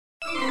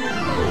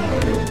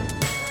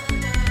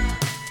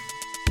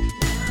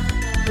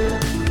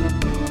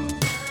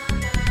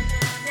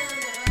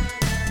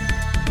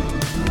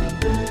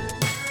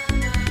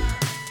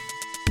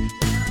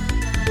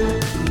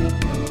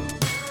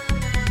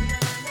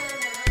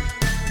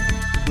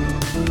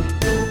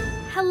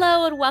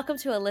Hello and welcome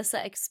to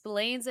Alyssa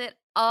Explains It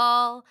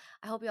All.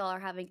 I hope you all are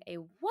having a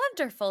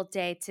wonderful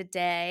day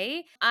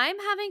today. I'm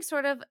having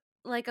sort of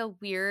like a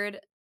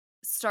weird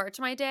start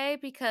to my day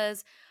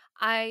because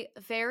I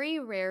very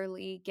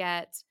rarely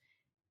get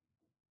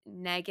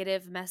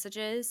negative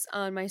messages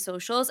on my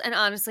socials, and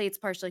honestly it's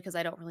partially because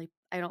I don't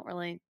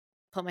really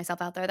put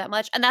myself out there that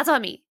much, and that's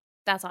on me,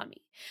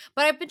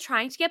 but I've been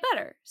trying to get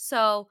better.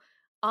 So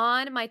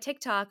on my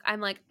TikTok, I'm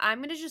like, I'm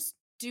gonna just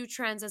do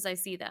trends as I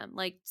see them,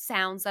 like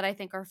sounds that I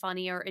think are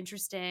funny or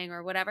interesting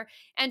or whatever,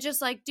 and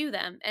just like do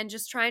them and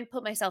just try and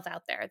put myself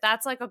out there.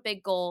 That's like a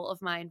big goal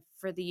of mine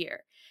for the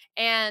year.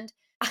 And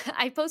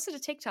I posted a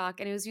TikTok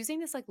and it was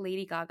using this like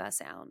Lady Gaga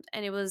sound,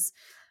 and it was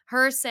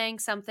her saying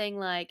something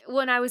like,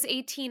 when I was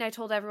 18, I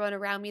told everyone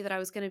around me that I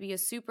was going to be a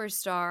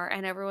superstar,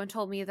 and everyone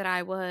told me that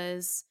I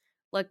was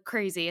like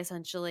crazy,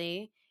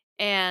 essentially.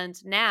 And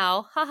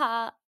now,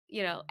 haha,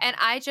 and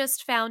I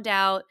just found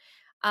out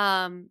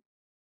um,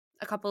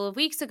 a couple of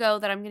weeks ago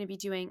that I'm going to be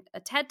doing a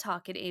TED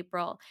Talk in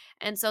April.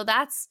 And so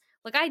that's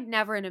like, I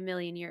never in a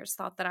million years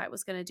thought that I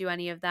was going to do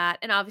any of that.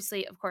 And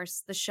obviously, of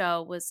course, the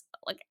show was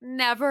like,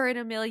 never in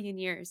a million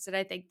years did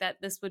I think that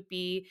this would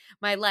be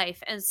my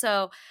life. And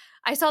so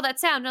I saw that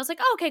sound and I was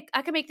like, oh, okay,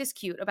 I can make this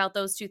cute about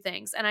those two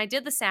things. And I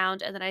did the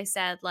sound. And then I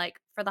said,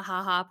 like, for the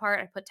haha part,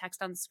 I put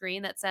text on the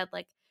screen that said,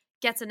 like,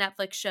 gets a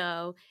Netflix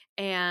show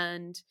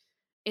and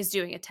is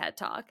doing a TED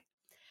Talk.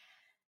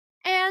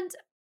 And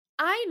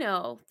I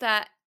know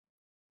that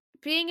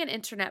being an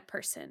internet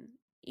person,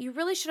 you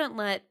really shouldn't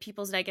let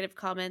people's negative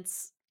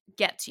comments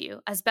get to you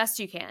as best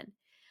you can.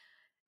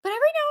 But every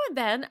now and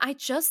then, I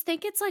just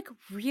think it's like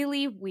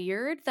really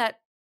weird that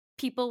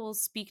people will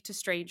speak to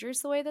strangers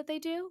the way that they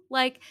do.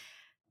 Like,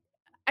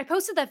 I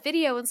posted that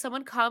video and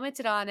someone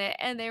commented on it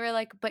and they were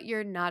like, but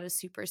you're not a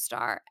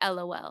superstar.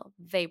 LOL.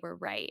 They were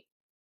right.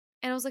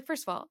 And I was like,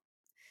 first of all,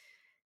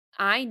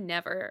 I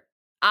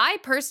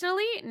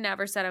personally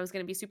never said I was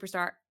going to be a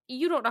superstar.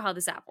 You don't know how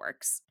this app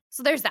works.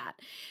 So there's that.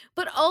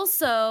 But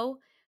also,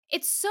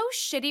 it's so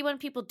shitty when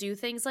people do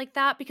things like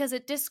that because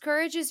it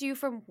discourages you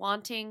from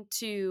wanting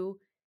to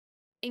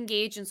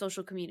engage in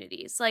social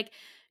communities. Like,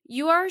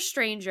 you are a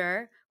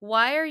stranger.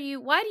 Why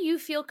do you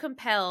feel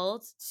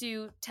compelled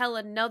to tell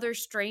another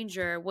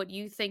stranger what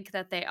you think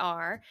that they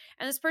are?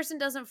 And this person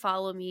doesn't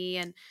follow me,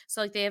 and so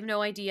like they have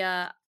no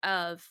idea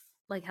of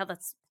like how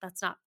that's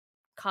not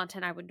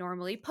content I would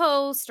normally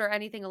post or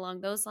anything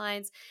along those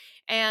lines.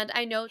 And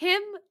I know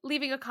him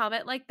leaving a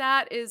comment like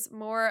that is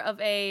more of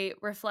a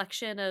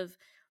reflection of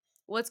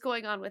what's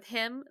going on with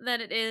him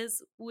than it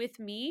is with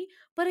me.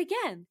 But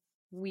again,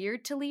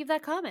 weird to leave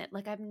that comment.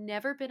 Like, I've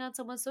never been on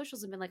someone's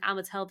socials and been like, I'm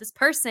gonna tell this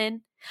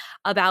person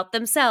about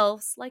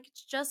themselves. Like,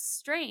 it's just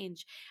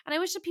strange. And I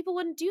wish that people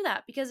wouldn't do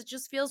that because it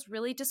just feels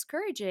really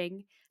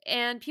discouraging.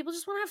 And people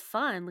just want to have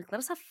fun. Like, let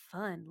us have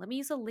fun. Let me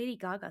use a Lady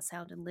Gaga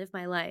sound and live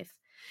my life.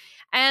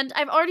 And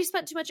I've already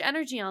spent too much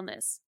energy on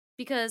this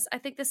because I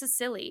think this is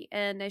silly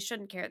and I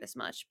shouldn't care this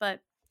much.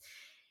 But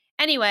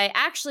anyway,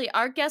 actually,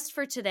 our guest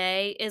for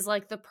today is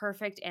like the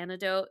perfect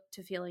antidote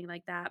to feeling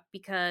like that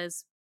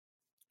because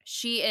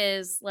she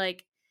is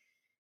like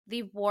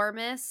the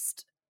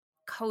warmest,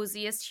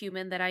 coziest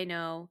human that I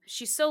know.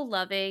 She's so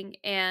loving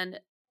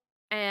and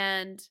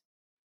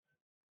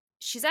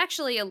she's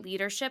actually a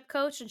leadership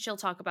coach, and she'll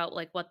talk about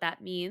like what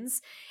that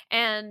means.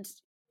 And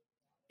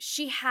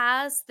she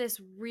has this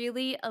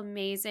really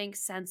amazing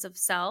sense of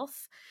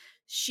self.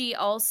 She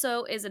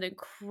also is an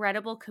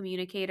incredible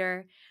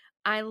communicator.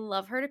 I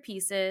love her to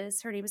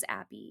pieces. Her name is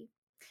Abby,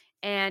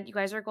 and you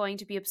guys are going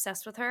to be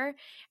obsessed with her.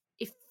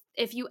 If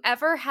if you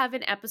ever have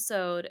an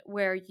episode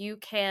where you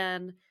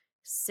can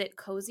sit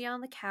cozy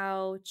on the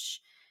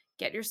couch,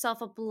 get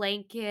yourself a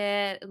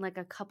blanket and like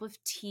a cup of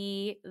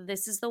tea,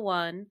 this is the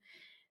one.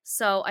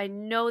 So I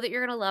know that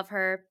you're going to love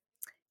her,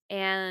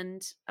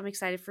 and I'm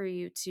excited for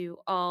you to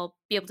all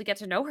be able to get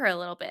to know her a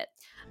little bit.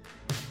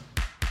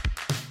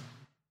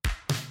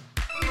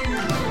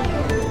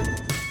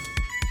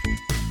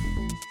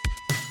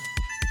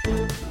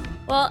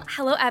 Well,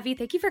 hello, Abby.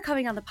 Thank you for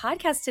coming on the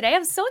podcast today.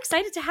 I'm so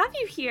excited to have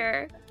you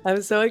here.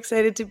 I'm so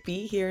excited to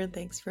be here, and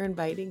thanks for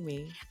inviting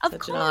me. Of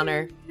Such course. an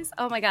honor.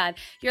 Oh my God.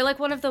 You're like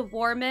one of the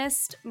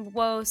warmest,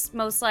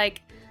 most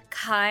like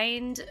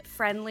kind,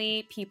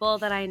 friendly people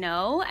that I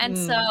know. And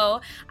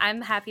so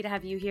I'm happy to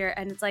have you here.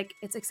 And it's like,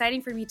 it's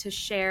exciting for me to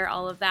share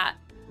all of that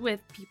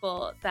with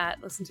people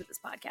that listen to this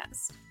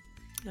podcast.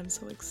 I'm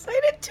so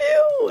excited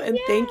too. And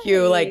thank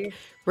you. Like,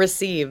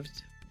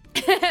 received.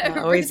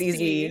 Always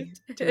easy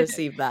to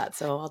receive that.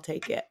 So I'll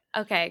take it.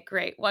 Okay,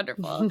 great.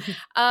 Wonderful.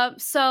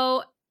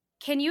 So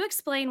can you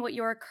explain what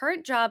your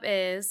current job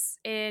is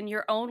in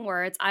your own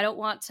words? I don't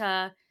want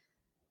to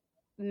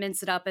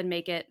mince it up and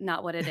make it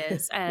not what it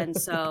is. And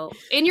so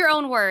in your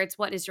own words,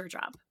 what is your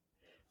job?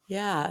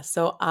 Yeah.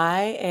 So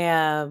I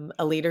am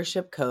a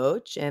leadership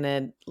coach and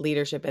a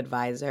leadership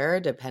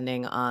advisor,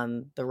 depending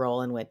on the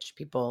role in which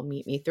people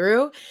meet me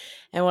through.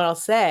 And what I'll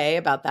say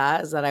about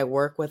that is that I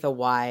work with a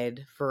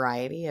wide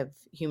variety of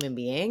human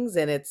beings,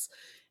 and it's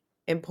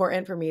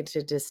important for me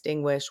to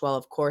distinguish, well,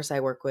 of course,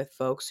 I work with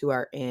folks who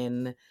are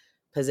in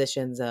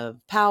positions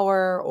of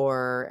power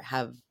or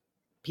have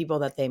people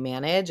that they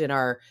manage and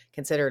are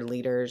considered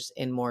leaders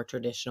in more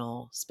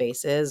traditional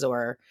spaces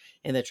or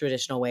in the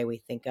traditional way we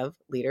think of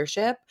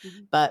leadership.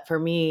 Mhm. But for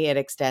me, it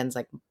extends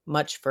like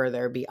much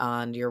further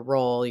beyond your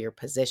role, your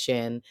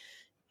position,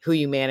 who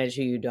you manage,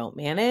 who you don't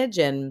manage.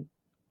 And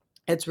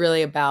it's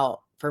really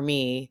about, for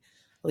me,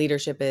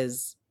 leadership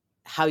is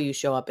how you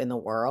show up in the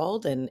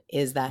world. And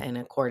is that in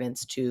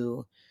accordance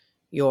to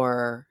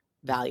your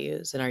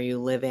values? And are you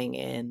living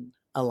in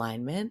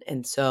alignment?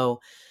 And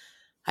so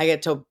I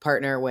get to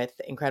partner with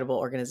incredible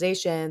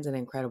organizations and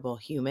incredible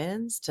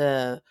humans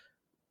to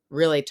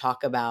really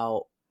talk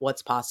about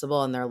what's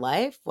possible in their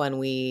life when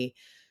we,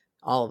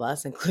 all of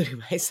us, including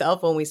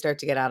myself, when we start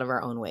to get out of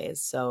our own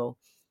ways. So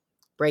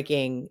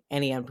breaking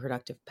any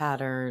unproductive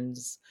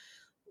patterns,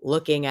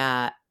 looking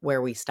at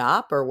where we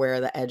stop or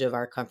where the edge of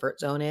our comfort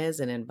zone is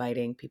and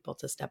inviting people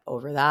to step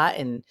over that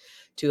and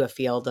to a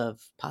field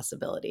of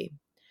possibility.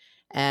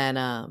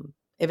 And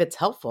if it's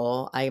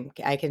helpful,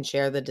 I can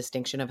share the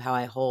distinction of how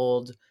I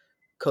hold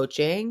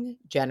coaching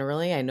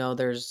generally. I know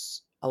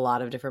there's a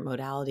lot of different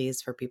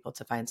modalities for people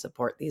to find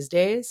support these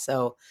days.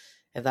 So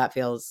if that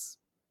feels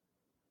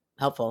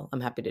helpful,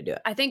 I'm happy to do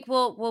it. I think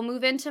we'll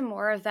move into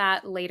more of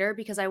that later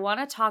because I want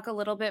to talk a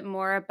little bit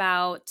more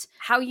about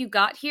how you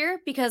got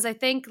here because I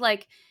think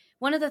like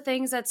one of the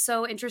things that's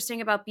so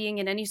interesting about being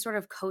in any sort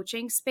of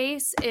coaching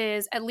space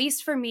is at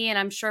least for me and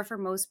I'm sure for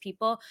most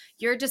people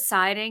you're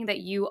deciding that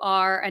you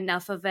are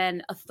enough of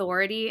an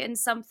authority in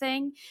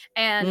something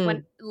and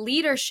when Mm,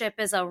 leadership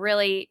is a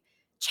really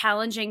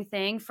challenging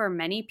thing for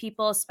many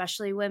people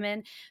especially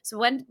women. So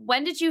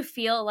when did you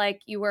feel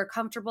like you were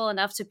comfortable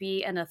enough to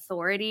be an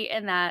authority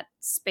in that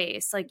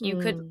space? Like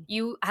mm.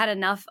 you had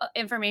enough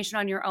information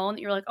on your own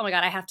that you're like, "Oh my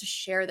god, I have to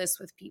share this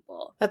with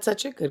people." That's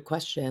such a good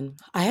question.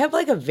 I have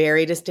like a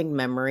very distinct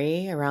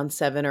memory around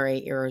 7 or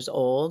 8 years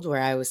old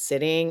where I was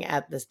sitting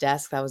at this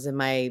desk that was in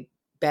my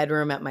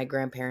bedroom at my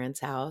grandparents'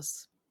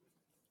 house.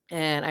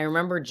 And I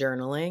remember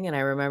journaling and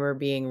I remember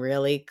being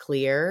really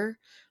clear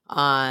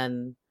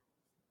on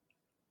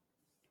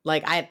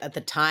like I at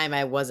the time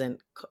I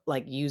wasn't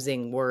like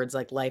using words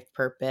like life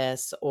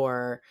purpose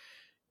or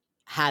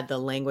had the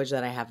language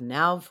that I have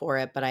now for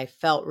it, but I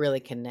felt really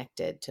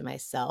connected to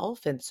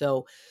myself. And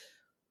so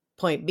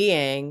point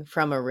being,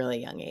 from a really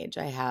young age,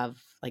 I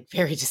have like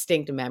very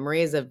distinct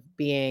memories of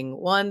being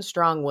one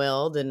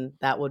strong-willed, and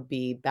that would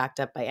be backed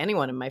up by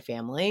anyone in my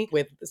family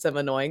with some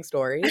annoying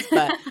stories,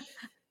 but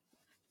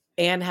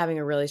and having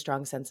a really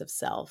strong sense of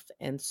self.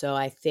 And so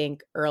I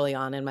think early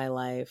on in my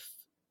life,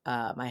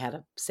 I had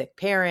a sick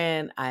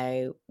parent.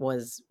 I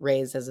was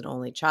raised as an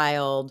only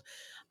child.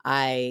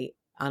 I,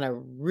 on a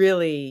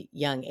really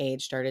young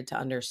age, started to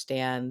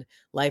understand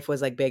life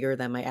was like bigger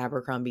than my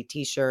Abercrombie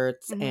t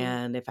shirts. Mhm.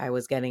 And if I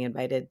was getting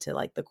invited to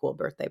like the cool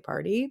birthday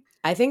party,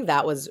 I think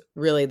that was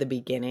really the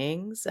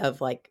beginnings of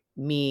like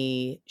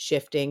me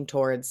shifting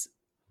towards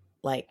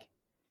like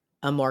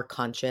a more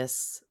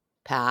conscious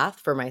path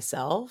for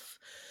myself.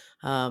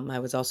 I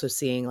was also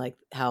seeing like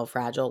how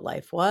fragile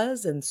life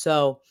was. And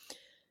so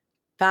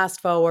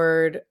fast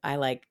forward, I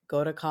like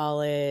go to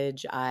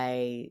college,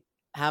 I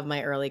have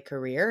my early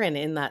career. And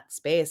in that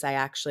space, I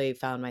actually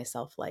found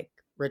myself like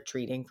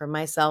retreating from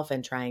myself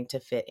and trying to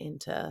fit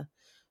into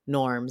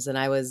norms. And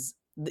I was,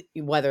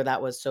 whether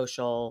that was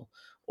social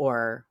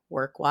or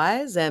work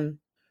wise, and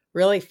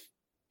really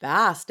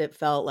fast, it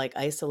felt like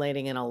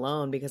isolating and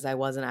alone because I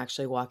wasn't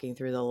actually walking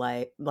through the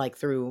light, like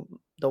through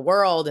the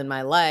world in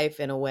my life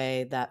in a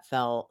way that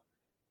felt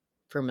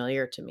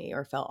familiar to me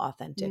or felt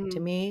authentic to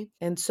Mhm. me.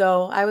 And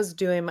so I was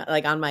doing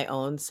like on my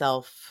own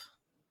self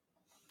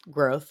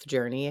growth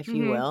journey, if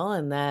you Mhm. will.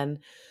 And then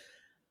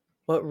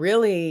what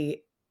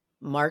really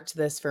marked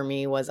this for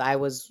me was I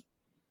was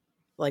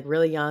like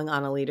really young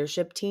on a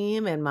leadership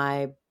team, and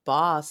my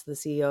boss, the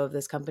CEO of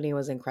this company,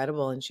 was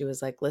incredible. And she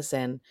was like,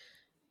 listen,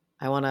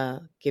 I want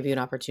to give you an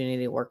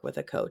opportunity to work with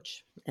a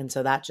coach. And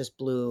so that just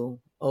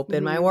blew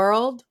open my Mhm.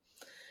 world.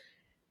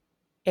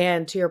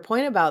 And to your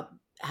point about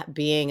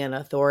being an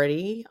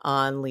authority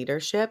on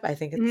leadership, I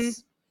think Mhm.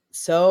 it's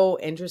so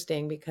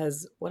interesting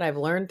because what I've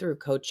learned through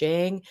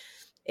coaching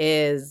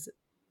is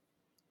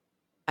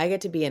I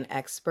get to be an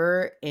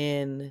expert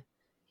in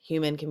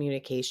human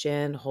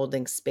communication,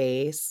 holding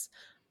space,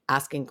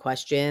 asking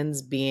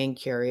questions, being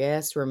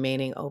curious,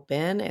 remaining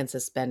open, and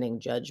suspending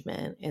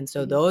judgment. And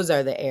so Mhm. those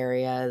are the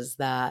areas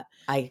that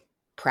I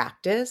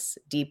practice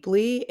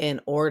deeply in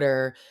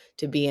order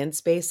to be in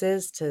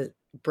spaces to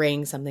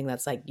bring something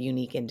that's like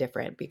unique and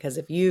different. Because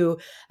if you,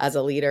 as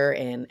a leader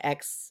in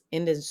X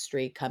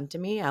industry, come to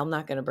me, I'm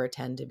not going to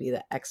pretend to be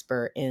the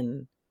expert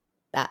in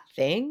that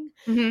thing,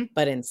 Mhm.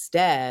 but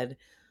instead,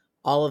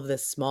 all of the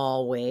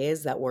small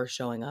ways that we're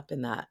showing up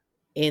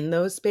in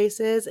those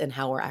spaces and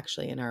how we're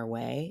actually in our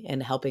way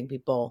and helping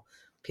people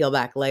peel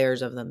back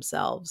layers of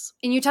themselves.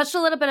 And you touched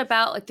a little bit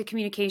about like the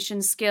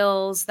communication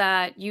skills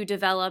that you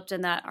developed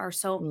and that are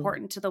so Mm,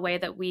 important to the way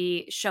that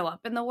we show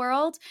up in the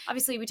world.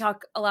 Obviously, we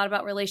talk a lot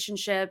about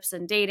relationships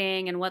and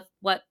dating and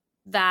what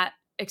that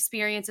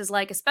experience is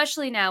like,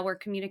 especially now where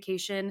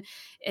communication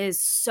is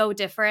so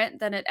different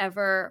than it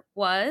ever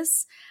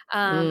was.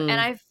 And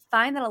mm, I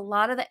find that a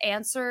lot of the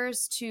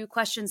answers to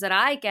questions that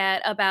I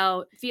get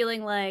about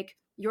feeling like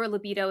your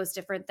libido is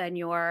different than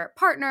your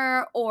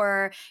partner,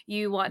 or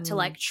you want to mm,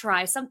 like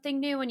try something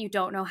new and you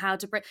don't know how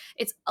to bring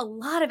it's a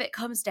lot of it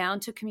comes down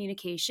to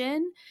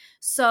communication.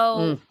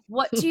 mm. So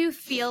what do you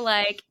feel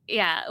like,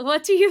 yeah,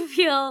 what do you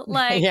feel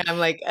like, Yeah, I'm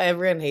like,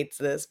 everyone hates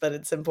this, but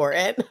it's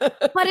important.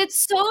 but it's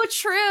so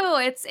true.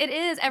 It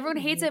is. Everyone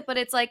hates Mhm, it, but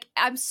it's like,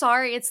 I'm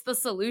sorry, it's the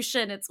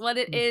solution. It's what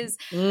it mhm, is.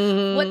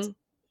 What mhm.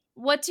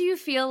 what do you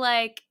feel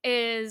like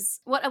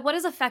is what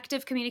does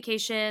effective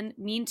communication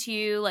mean to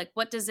you? Like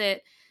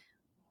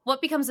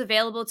what becomes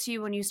available to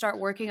you when you start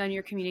working on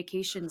your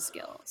communication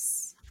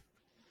skills?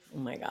 Oh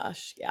my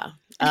gosh, yeah.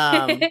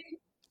 Um,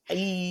 so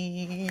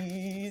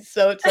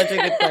it's such a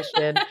good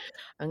question.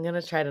 I'm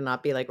gonna try to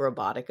not be, like,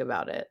 robotic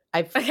about it.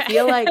 I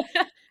feel Okay. like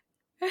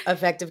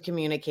effective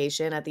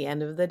communication at the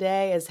end of the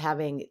day is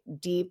having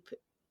deep,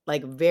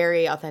 like,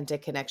 very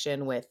authentic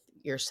connection with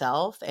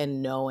yourself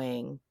and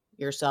knowing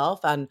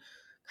yourself on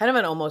kind of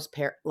an almost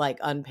like,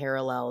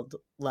 unparalleled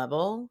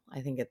level.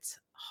 I think it's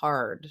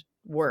hard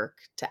work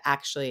to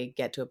actually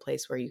get to a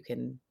place where you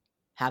can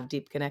have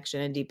deep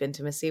connection and deep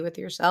intimacy with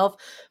yourself,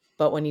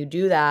 but when you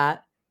do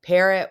that,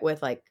 pair it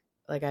with, like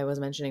I was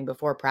mentioning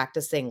before,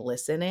 practicing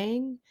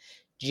listening,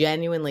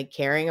 genuinely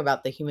caring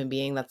about the human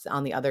being that's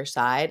on the other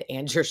side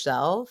and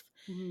yourself,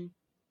 Mhm,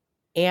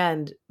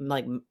 and,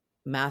 like,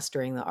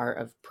 mastering the art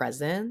of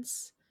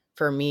presence,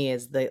 for me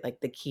is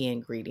the key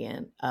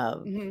ingredient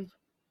of mhm.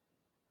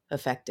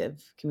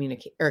 effective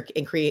communicate or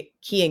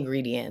key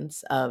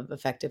ingredients of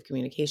effective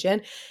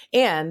communication,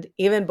 and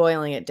even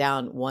boiling it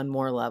down one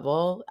more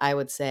level, I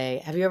would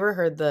say, have you ever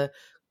heard the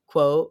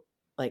quote,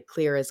 like,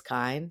 "Clear is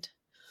kind"?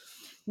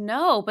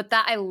 No, but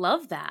that I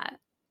love that.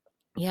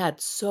 Yeah,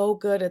 it's so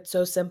good, it's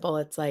so simple,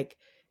 it's like,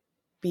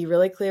 be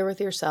really clear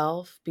with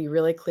yourself, be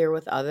really clear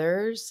with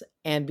others,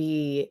 and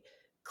be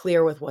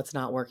clear with what's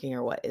not working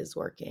or what is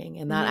working,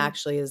 and that Mhm.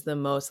 actually is the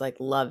most, like,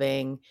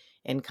 loving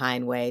and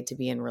kind way to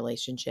be in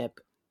relationship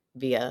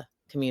via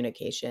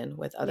communication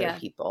with other Yeah.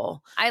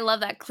 people. I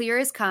love that. Clear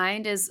is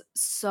kind is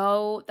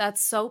so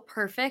that's so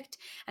perfect,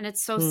 and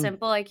it's so Mm,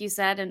 simple like you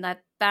said, and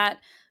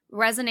that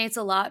resonates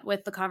a lot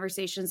with the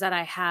conversations that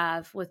I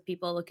have with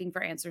people looking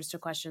for answers to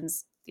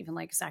questions even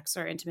like sex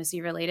or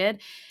intimacy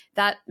related.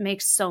 That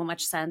makes so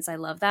much sense. I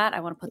love that.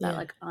 I want to put that yeah.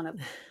 like on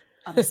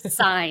a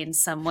sign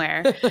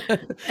somewhere.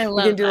 I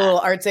We can love do a that. little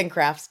arts and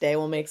crafts day,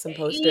 we'll make some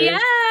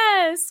posters.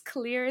 Yes,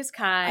 clear is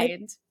I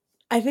kind.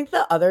 I think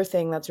the other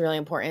thing that's really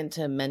important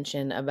to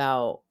mention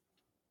about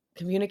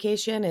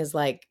communication is,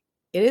 like,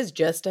 it is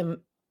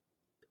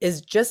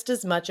just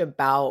as much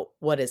about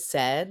what is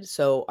said,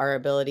 so our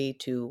ability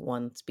to,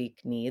 one,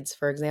 speak needs,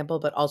 for example,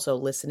 but also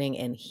listening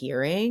and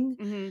hearing,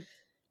 Mhm,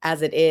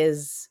 as it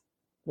is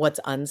what's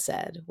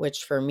unsaid,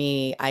 which for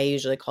me, I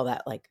usually call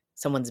that, like,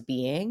 someone's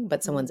being,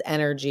 but mhm. someone's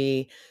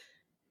energy,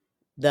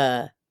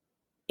 the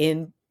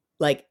in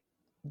like,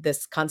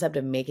 this concept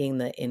of making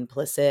the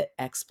implicit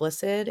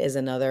explicit is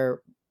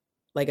another,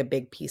 like, a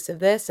big piece of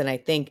this, and I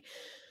think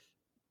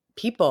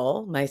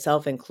people,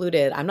 myself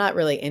included, I'm not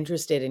really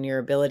interested in your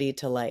ability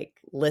to, like,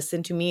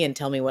 listen to me and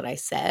tell me what I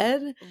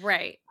said.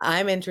 Right.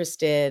 I'm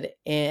interested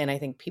in, I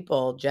think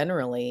people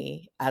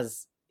generally,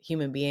 as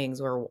human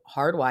beings, we're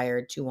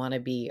hardwired to wanna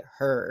be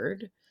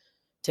heard,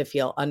 to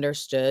feel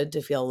understood,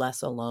 to feel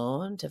less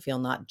alone, to feel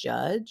not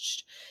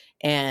judged,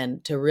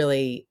 and to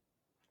really,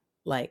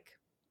 like,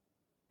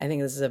 I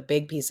think this is a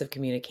big piece of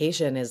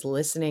communication, is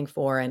listening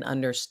for and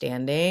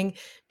understanding,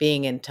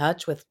 being in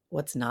touch with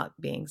what's not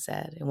being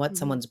said and what Mhm.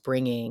 someone's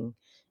bringing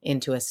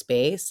into a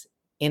space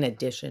in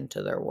addition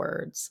to their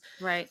words.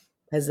 Right.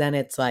 Because then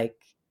it's like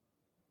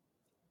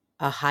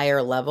a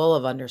higher level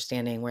of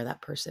understanding where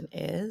that person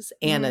is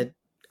and Mhm. a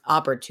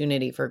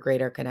opportunity for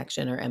greater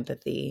connection or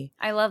empathy.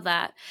 I love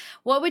that.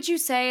 What would you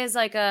say is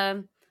like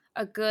a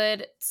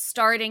good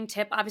starting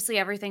tip? Obviously,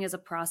 everything is a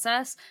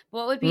process.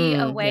 What would be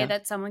a way Yeah.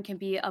 that someone can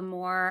be a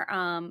more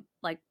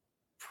like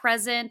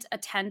present,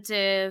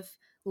 attentive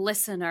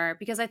listener?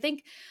 Because I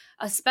think,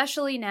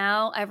 especially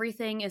now,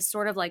 everything is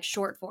sort of like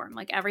short form.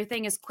 Like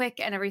everything is quick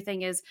and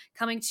everything is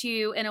coming to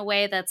you in a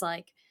way that's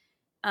like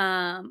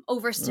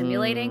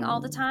overstimulating all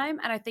the Mm. time,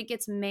 and I think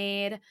it's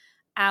made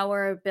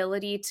our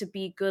ability to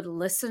be good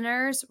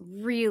listeners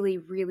really,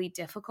 really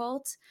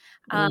difficult.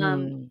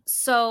 Mm.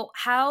 So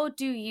how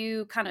do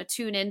you kind of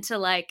tune into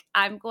like,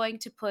 I'm going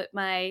to put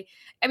my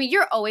I mean,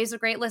 you're always a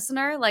great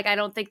listener. Like, I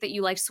don't think that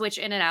you like switch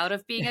in and out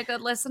of being a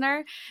good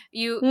listener.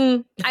 You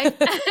Mm. I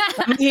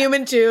I'm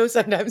human too,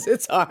 sometimes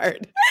it's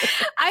hard.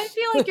 I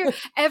feel like you're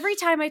every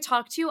time I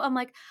talk to you, I'm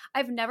like,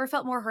 I've never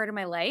felt more heard in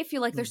my life.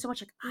 Feel like there's Mm. so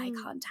much like eye Mm.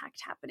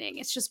 contact happening.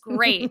 It's just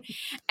great.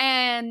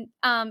 And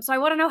so I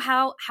want to know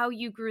how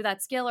you grew that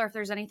that skill, or if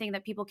there's anything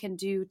that people can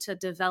do to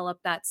develop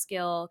that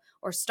skill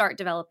or start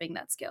developing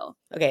that skill.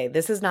 Okay,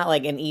 this is not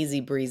like an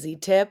easy breezy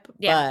tip,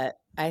 Yeah. but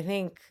I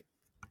think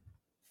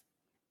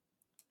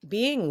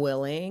being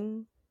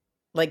willing,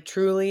 like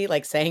truly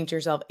like saying to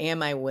yourself,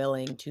 am I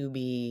willing to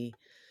be,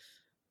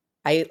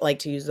 I like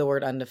to use the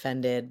word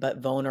undefended, but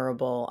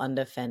vulnerable,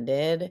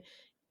 undefended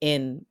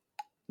in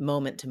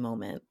moment to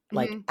moment.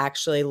 Like Mhm.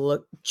 actually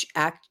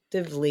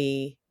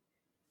actively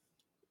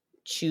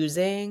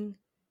choosing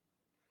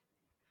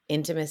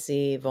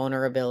intimacy,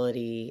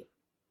 vulnerability,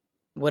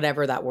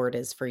 whatever that word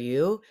is for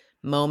you,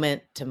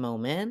 moment to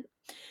moment.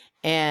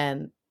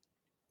 And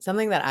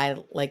something that I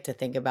like to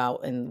think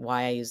about and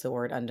why I use the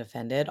word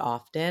undefended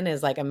often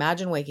is like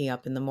imagine waking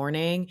up in the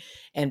morning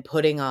and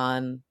putting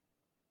on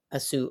a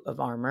suit of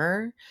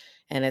armor,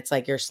 and it's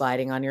like you're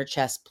sliding on your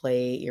chest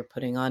plate, you're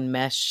putting on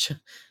mesh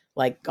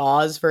like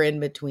gauze for in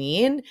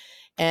between,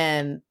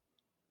 and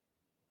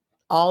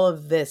all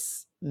of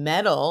this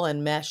metal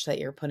and mesh that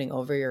you're putting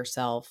over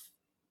yourself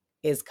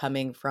is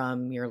coming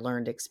from your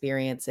learned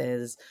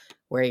experiences,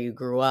 where you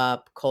grew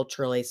up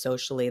culturally,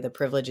 socially, the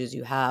privileges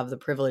you have, the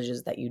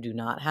privileges that you do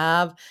not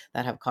have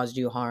that have caused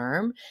you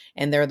harm.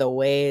 And they're the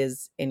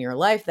ways in your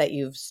life that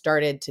you've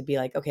started to be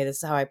like, okay,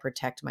 this is how I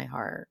protect my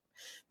heart.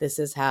 This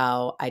is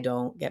how I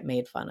don't get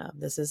made fun of.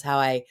 This is how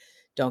I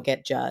don't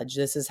get judged.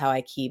 This is how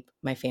I keep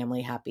my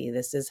family happy.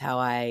 This is how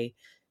I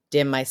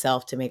dim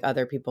myself to make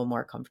other people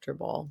more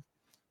comfortable.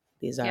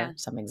 These Yeah. are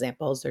some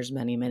examples. There's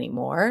many, many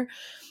more.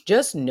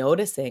 Just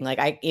noticing, like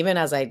I even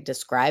as I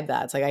describe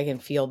that, it's like I can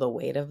feel the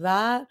weight of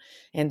that.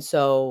 And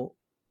so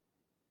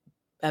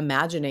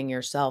imagining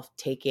yourself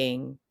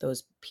taking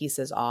those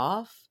pieces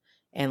off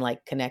and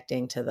like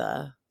connecting to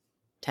the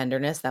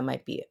tenderness that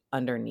might be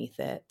underneath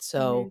it.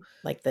 So Mhm.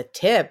 like the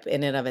tip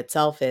in and of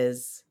itself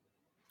is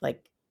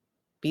like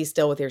be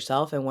still with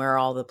yourself and where are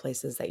all the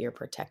places that you're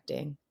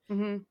protecting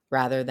Mhm.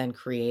 rather than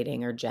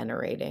creating or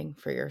generating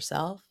for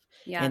yourself,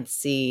 Yeah. and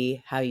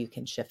see how you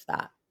can shift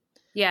that.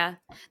 Yeah.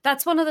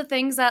 That's one of the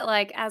things that,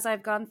 like, as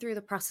I've gone through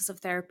the process of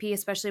therapy,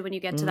 especially when you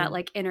get to that, Mm,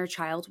 like, inner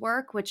child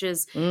work, which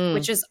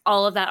mm, is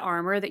all of that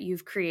armor that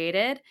you've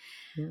created.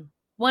 mm.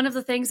 One of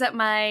the things that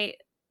my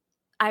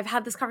I've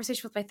had this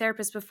conversation with my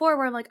therapist before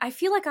where I'm like, I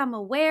feel like I'm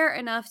aware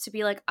enough to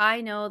be like,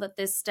 I know that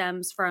this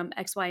stems from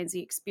X, Y, and Z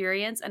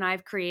experience, and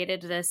I've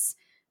created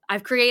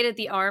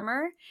the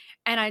armor.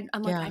 And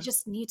I'm like, I Yeah.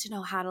 just need to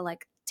know how to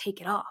like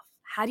take it off.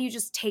 How do you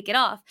just take it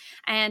off?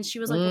 And she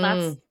was like, well,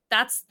 Mm,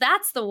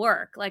 that's the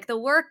work. Like the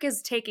work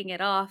is taking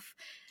it off.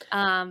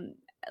 Um,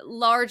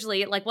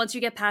 largely like once you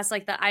get past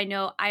like the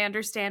I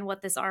understand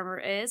what this armor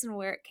is and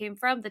where it came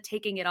from, the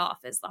taking it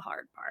off is the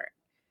hard part.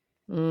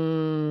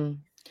 mm.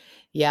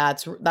 Yeah,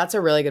 that's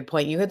a really good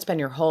point. You could spend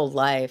your whole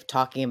life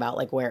talking about,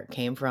 like, where it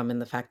came from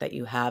and the fact that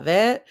you have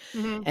it,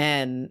 Mhm.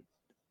 and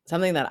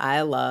something that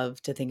I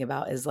love to think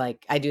about is,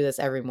 like, I do this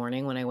every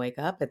morning when I wake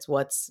up. It's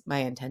what's my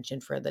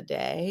intention for the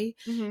day,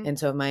 Mhm. and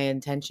so if my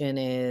intention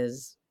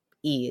is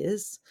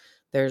ease,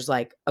 there's,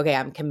 like, okay,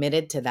 I'm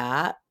committed to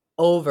that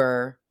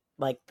over,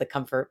 like, the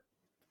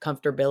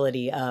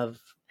comfortability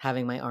of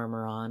having my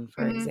armor on,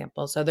 for Mhm.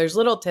 example. So there's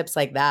little tips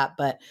like that,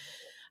 but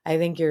I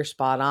think you're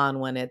spot on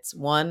when it's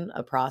one,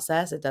 a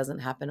process. It doesn't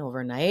happen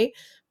overnight,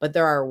 but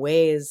there are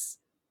ways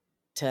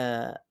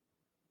to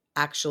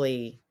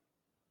actually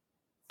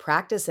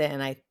practice it.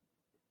 And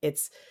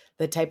it's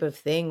the type of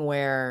thing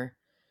where,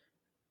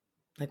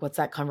 like, what's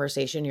that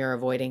conversation you're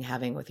avoiding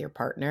having with your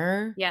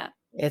partner? Yeah.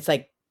 It's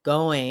like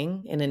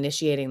going and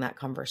initiating that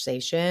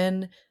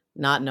conversation,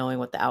 not knowing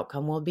what the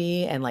outcome will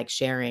be, and like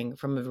sharing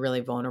from a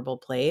really vulnerable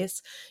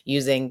place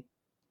using,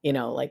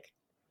 like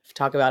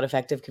talk about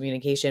effective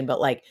communication, but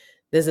like,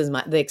 this is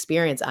the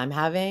experience I'm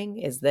having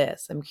is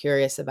this. I'm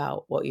curious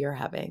about what you're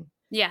having.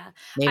 Yeah.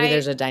 Maybe I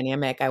there's a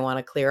dynamic I want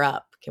to clear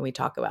up. Can we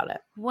talk about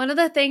it? One of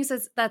the things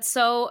that's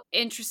so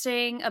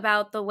interesting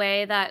about the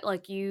way that,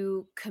 like,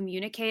 you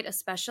communicate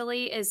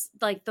especially is,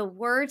 like, the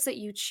words that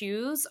you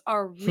choose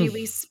are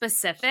really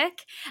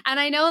specific, and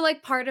I know,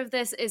 like, part of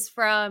this is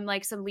from,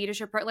 like, some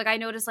leadership like, I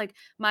noticed, like,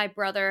 my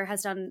brother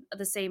has done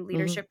the same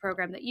Mhm. leadership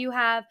program that you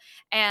have,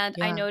 and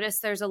I Yeah.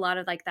 noticed there's a lot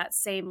of, like, that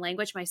same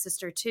language, my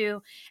sister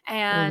too,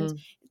 and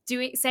Mhm.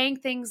 saying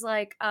things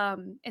like,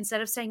 instead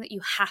of saying that you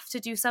have to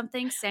do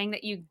something, saying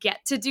that you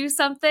get to do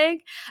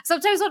something.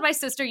 Sometimes when my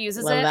sister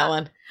uses Love it, that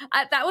one.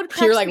 that one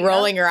You're cracks like me up.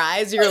 rolling your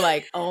eyes. You're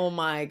like, oh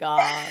my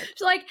God.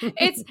 She's like,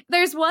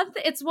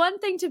 it's one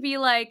thing to be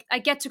like, I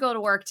get to go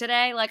to work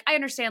today. Like, I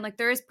understand, like,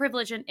 there is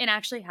privilege in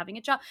actually having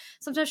a job.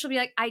 Sometimes she'll be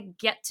like, I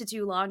get to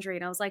do laundry.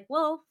 And I was like,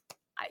 well,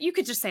 you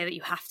could just say that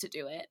you have to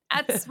do it.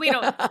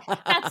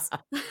 That's,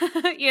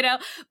 you know,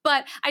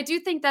 but I do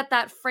think that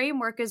that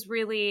framework is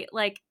really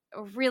like,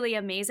 really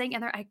amazing.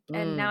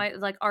 And now Mm, I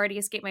like already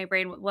escaped my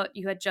brain what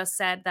you had just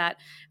said that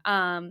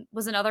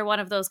was another one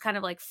of those kind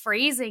of like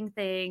phrasing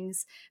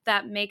things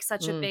that make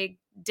such a mm. big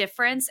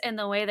difference in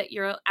the way that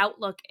your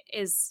outlook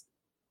is,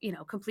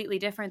 completely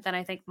different than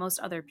I think most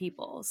other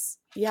people's.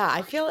 Yeah,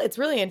 I feel it's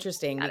really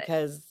interesting Got it.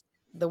 because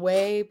the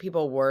way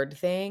people word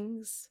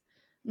things,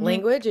 Mhm.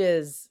 language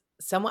is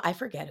someone, I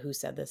forget who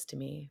said this to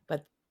me,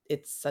 but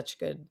it's such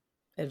good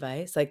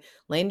advice. Like,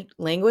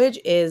 language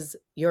is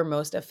your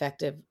most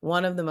effective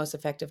one of the most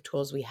effective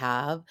tools we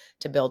have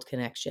to build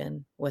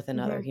connection with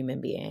another Mhm.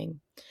 human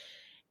being.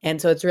 And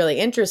so it's really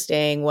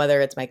interesting, whether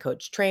it's my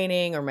coach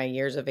training or my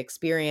years of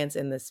experience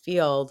in this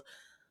field,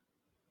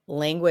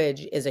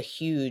 language is a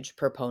huge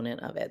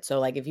proponent of it. So,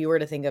 like, if you were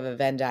to think of a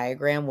Venn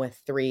diagram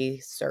with 3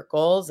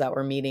 circles that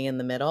were meeting in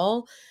the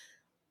middle,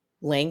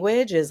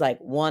 language is like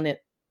one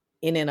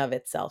in and of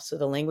itself. So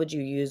the language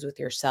you use with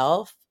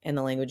yourself and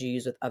the language you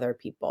use with other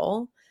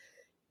people.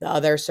 The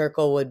other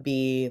circle would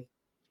be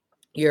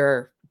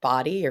your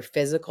body, your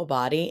physical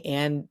body,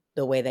 and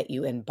the way that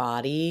you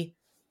embody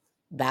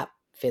that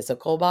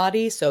physical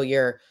body. So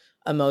your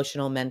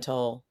emotional,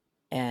 mental,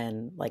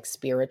 and like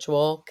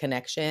spiritual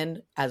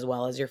connection, as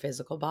well as your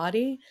physical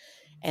body.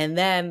 And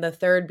then the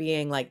third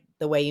being like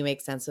the way you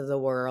make sense of the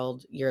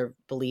world, your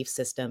belief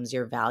systems,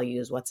 your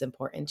values, what's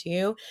important to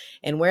you,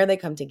 and where they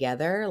come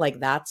together. Like,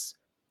 that's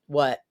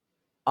what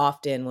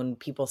often when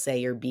people say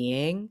your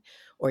being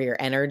or your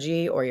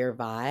energy or your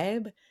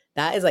vibe,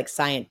 that is like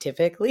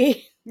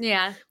scientifically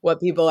Yeah. what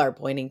people are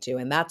pointing to.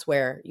 And that's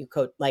where you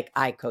coach, like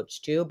I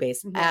coach too,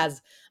 based Yeah.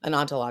 as an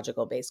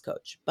ontological based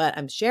coach. But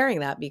I'm sharing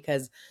that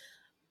because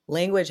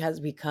language has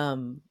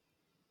become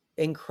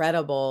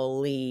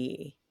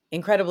incredibly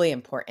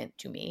important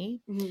to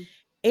me. Mhm.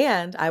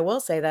 And I will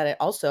say that it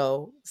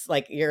also,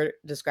 like you're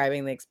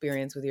describing the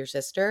experience with your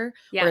sister,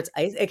 where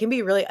Yeah. it can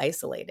be really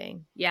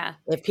isolating Yeah.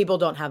 if people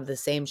don't have the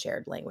same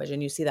shared language.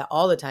 And you see that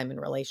all the time in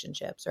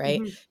relationships,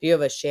 right? Mhm. If you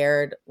have a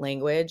shared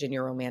language in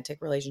your romantic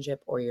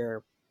relationship or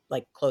your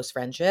like close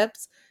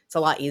friendships, it's a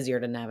lot easier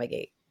to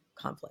navigate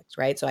conflict,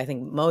 right? So I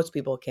think most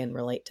people can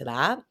relate to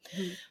that.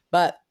 Mhm.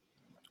 But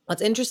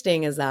what's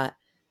interesting is that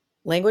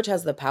language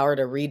has the power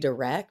to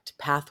redirect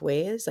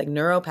pathways, like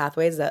neural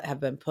pathways that have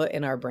been put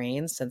in our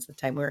brains since the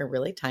time we were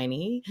really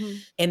tiny,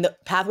 Mhm. and the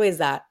pathways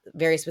that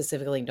very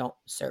specifically don't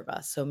serve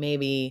us. So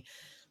maybe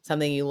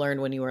something you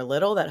learned when you were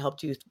little that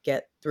helped you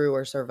get through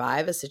or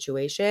survive a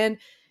situation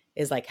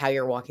is like how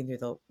you're walking through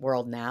the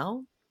world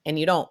now, and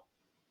you don't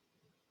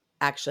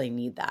actually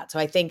need that. So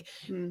I think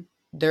Mhm.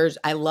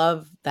 I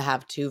love the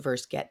have to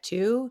versus get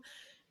to,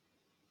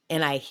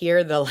 and I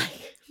hear the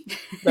like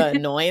the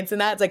annoyance in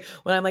that. It's like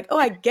when I'm like, "Oh,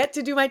 I get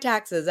to do my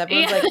taxes."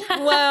 Everyone's Yeah. like,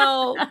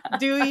 "Well,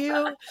 do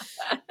you?"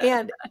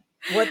 And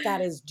what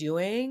that is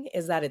doing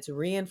is that it's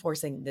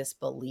reinforcing this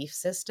belief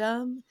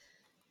system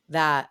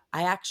that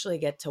I actually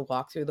get to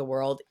walk through the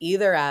world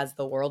either as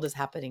the world is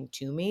happening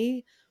to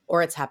me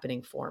or it's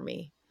happening for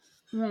me.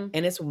 Mhm.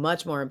 And it's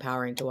much more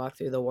empowering to walk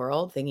through the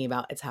world thinking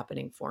about it's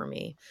happening for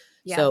me.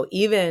 Yeah. So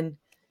even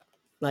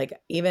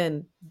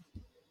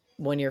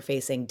when you're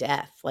facing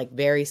death, like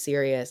very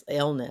serious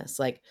illness,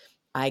 like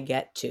I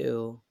get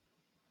to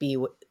be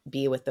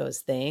with those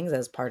things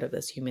as part of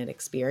this human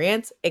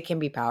experience. It can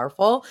be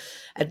powerful.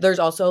 And there's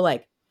also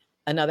like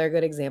another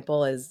good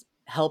example is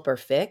help or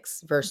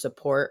fix versus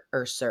support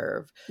or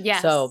serve. So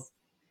Yes.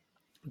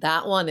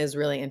 that one is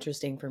really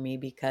interesting for me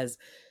because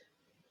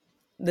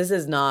this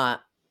is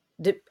not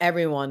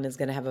everyone is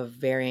going to have a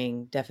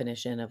varying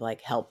definition of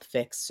like help,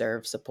 fix,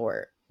 serve,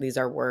 support. These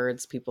are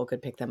words, people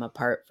could pick them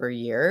apart for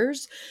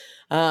years.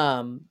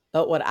 But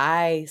what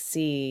I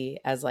see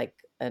as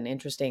like an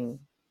interesting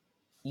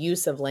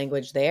use of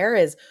language there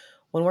is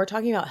when we're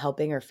talking about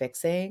helping or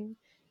fixing,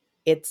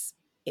 it's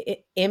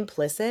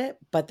implicit,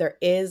 but there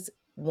is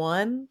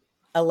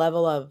a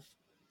level of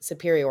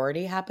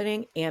superiority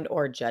happening and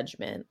or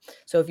judgment.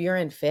 So if you're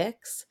in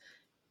fix,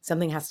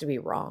 something has to be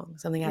wrong,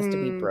 something has to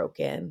be Mm.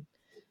 broken.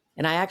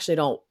 And I actually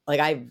don't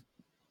like, I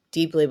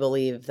deeply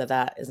believe that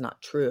that is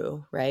not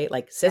true, right?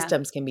 Like Yeah.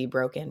 systems can be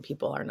broken,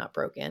 people are not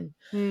broken.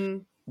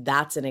 Mm.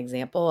 That's an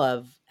example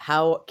of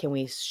how can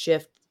we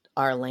shift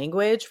our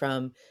language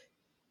from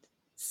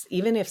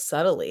even if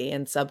subtly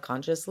and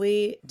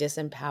subconsciously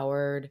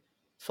disempowered,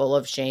 full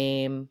of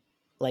shame,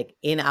 like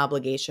in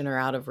obligation or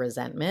out of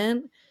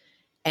resentment,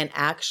 and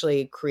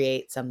actually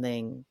create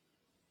something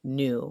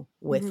new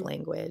with Mhm.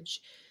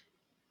 language.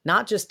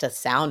 Not just to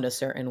sound a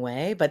certain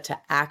way, but to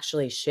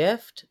actually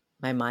shift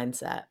my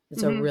mindset.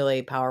 It's a Mhm.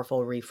 really powerful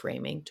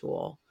reframing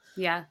tool.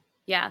 Yeah.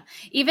 Yeah.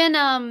 Even,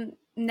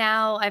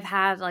 now I've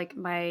had, like,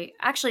 my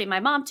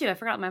mom too, I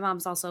forgot my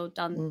mom's also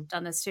Mm.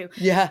 done this too.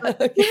 Yeah. But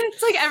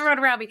it's like everyone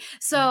around me.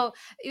 So,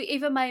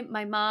 even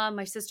my mom,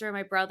 my sister, and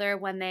my brother,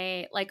 when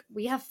they like,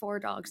 we have 4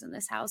 dogs in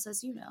this house,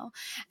 as you know,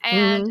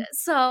 and Mhm.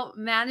 so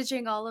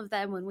managing all of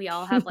them when we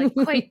all have, like,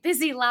 quite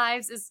busy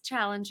lives is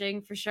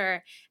challenging for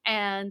sure,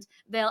 and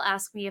they'll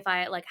ask me if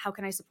I like, "How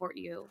can I support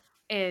you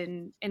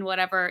in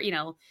whatever,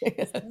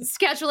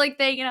 scheduling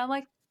thing?" And I'm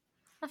like,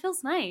 that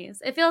feels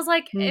nice. Mm. It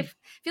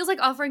feels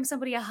like offering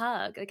somebody a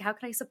hug. Like, "How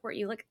can I support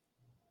you?" Like,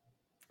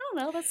 I don't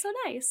know, that's so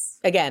nice.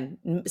 Again,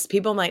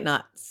 people might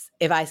not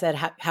if I said,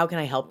 how can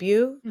I help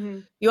you?"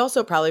 Mhm. You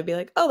also probably be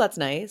like, "Oh, that's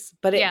nice,"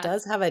 but it Yeah.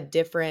 does have a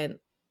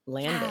different Yeah.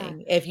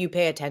 landing if you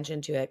pay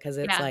attention to it because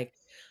it's Yeah. like,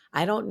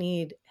 I don't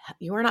need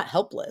you are not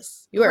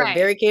helpless. You are a Right.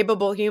 very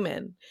capable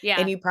human,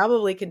 and Yeah. you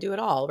probably can do it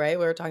all, right?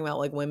 We were talking about,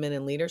 like, women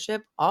in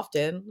leadership.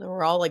 Often,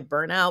 we're all, like,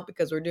 burnt out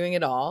because we're doing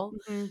it all,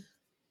 Mhm.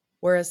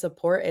 whereas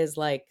support is,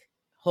 like,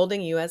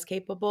 holding you as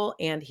capable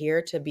and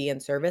here to be in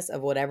service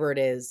of whatever it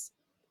is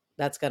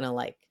that's gonna,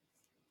 like,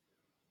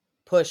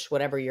 push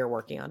whatever you're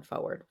working on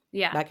forward.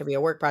 Yeah. That could be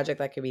a work project,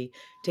 that could be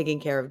taking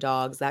care of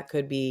dogs, that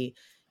could be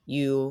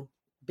you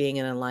being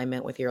in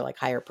alignment with your, like,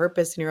 higher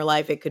purpose in your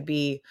life, it could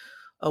be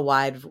a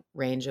wide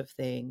range of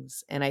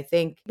things, and I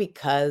think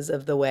because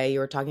of the way you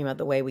were talking about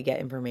the way we get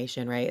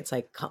information, right? It's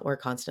like we're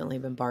constantly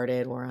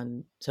bombarded, we're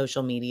on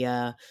social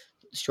media,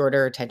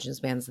 shorter attention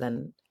spans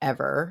than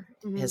ever,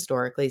 Mhm.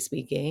 historically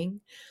speaking.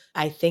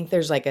 I think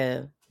there's, like,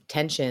 a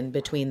tension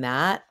between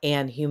that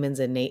and humans'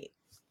 innate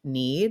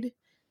need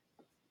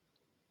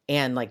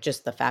and, like,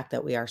 just the fact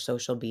that we are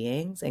social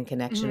beings and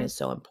connection Mhm. is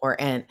so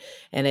important,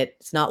 and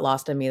it's not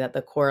lost on me that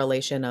the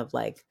correlation of,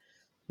 like,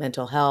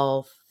 mental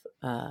health,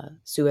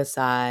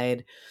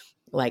 suicide,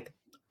 like,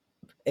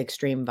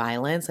 extreme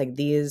violence, like,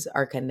 these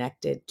are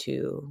connected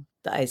to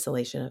the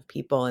isolation of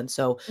people, and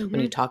so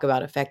when you Mhm. talk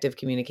about effective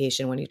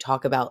communication, when you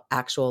talk about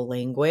actual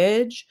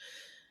language,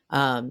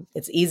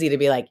 it's easy to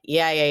be like,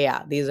 "Yeah,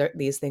 yeah, yeah,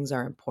 these things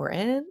are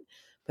important,"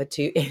 but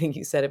to and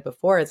you said it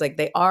before, it's like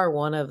they are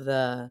one of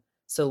the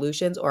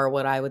solutions or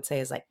what I would say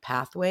is, like,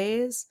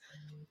 pathways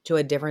to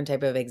a different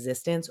type of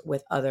existence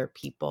with other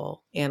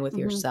people and with Mhm.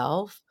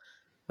 yourself,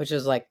 which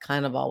is, like,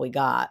 kind of all we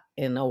got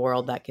in a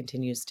world that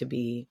continues to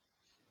be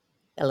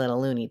a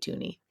little loony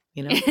toony,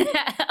 you know?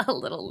 A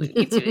little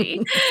Looney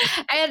Tuny.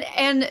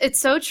 And it's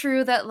so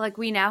true that, like,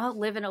 we now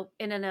live in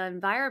an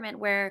environment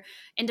where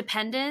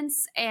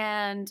independence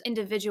and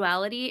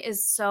individuality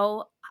is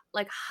so,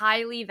 like,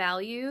 highly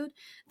valued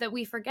that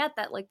we forget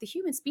that, like, the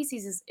human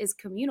species is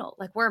communal.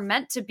 Like, we're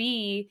meant to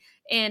be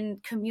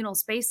in communal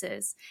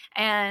spaces.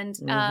 And,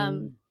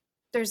 Mhm.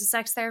 there's a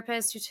sex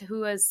therapist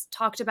who has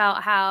talked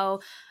about how,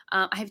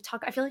 I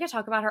feel like I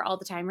talk about her all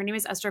the time. Her name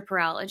is Esther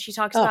Perel, and she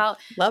talks Oh, about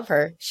love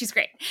her. she's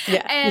great.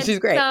 Yeah, And she's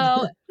great.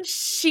 so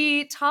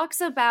she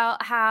talks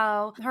about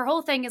how her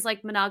whole thing is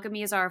like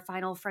monogamy is our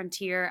final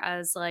frontier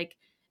as like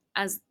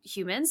as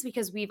humans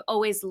because we've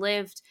always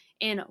lived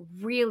in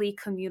really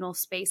communal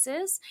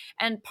spaces.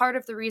 And part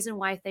of the reason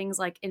why things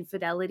like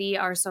infidelity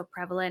are so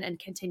prevalent and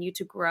continue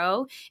to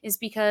grow is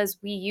because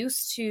we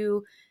used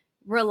to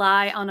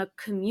rely on a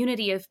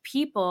community of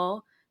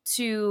people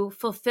to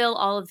fulfill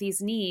all of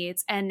these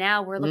needs. And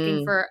now we're looking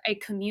Mm, for a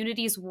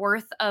community's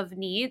worth of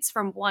needs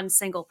from one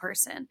single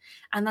person.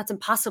 And that's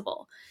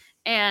impossible.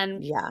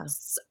 And yeah.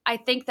 I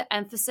think the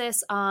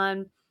emphasis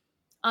on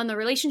the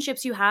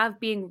relationships you have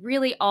being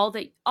really all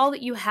that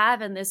you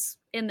have in this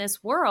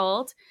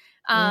world,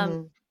 um,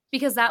 Mhm.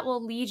 because that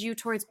will lead you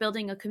towards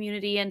building a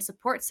community and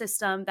support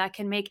system that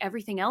can make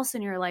everything else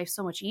in your life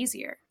so much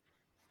easier.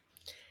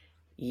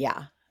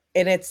 Yeah,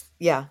 and it's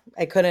yeah,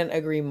 I couldn't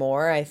agree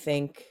more, I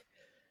think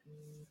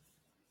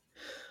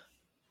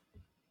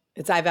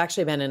I've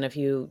actually been in a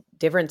few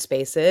different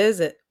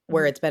spaces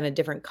where Mhm. it's been a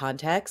different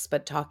context,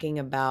 but talking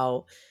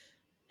about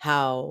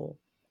how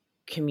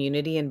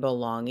community and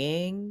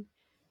belonging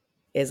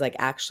is, like,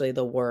 actually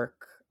the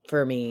work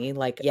for me.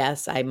 Like,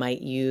 yes, I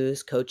might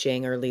use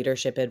coaching or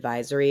leadership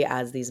advisory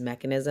as these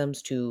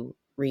mechanisms to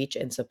reach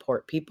and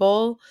support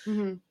people,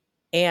 Mhm.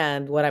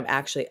 and what I'm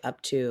actually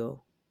up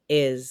to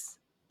is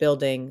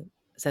building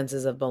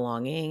senses of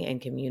belonging and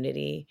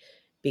community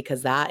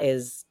because that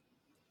is,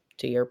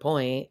 to your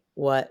point,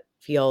 what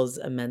feels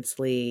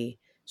immensely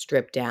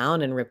stripped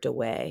down and ripped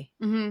away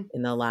Mhm.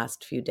 in the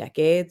last few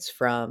decades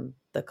from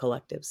the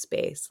collective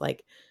space.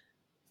 Like,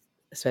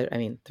 I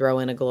mean, throw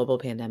in a global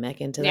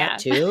pandemic into that Yeah.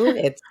 too.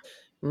 It's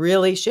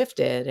really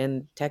shifted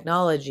and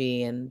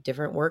technology and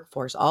different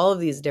workforce, all of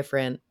these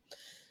different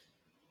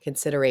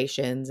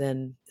considerations.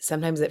 And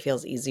sometimes it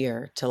feels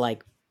easier to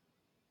like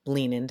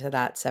lean into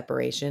that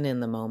separation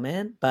in the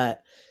moment,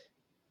 but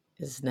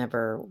is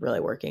never really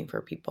working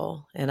for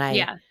people. And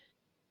Yeah.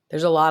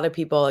 there's a lot of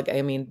people, like,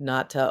 I mean,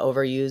 not to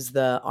overuse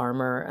the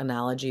armor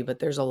analogy, but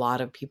there's a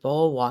lot of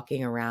people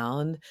walking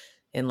around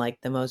in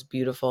like the most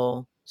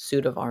beautiful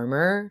suit of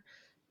armor,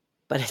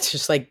 but it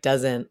just like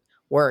doesn't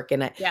work.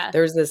 And Yeah.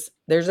 there's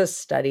a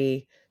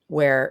study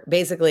where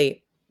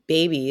basically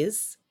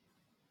babies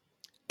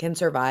can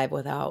survive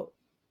without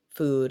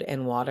food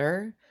and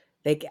water.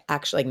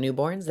 Actually, like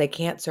newborns, they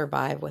can't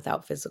survive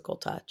without physical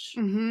touch.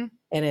 Mhm.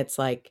 And it's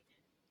like,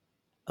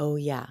 oh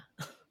yeah,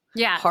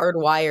 Yeah.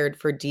 hardwired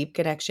for deep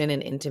connection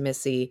and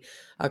intimacy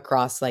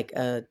across like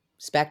a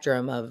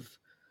spectrum of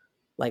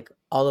like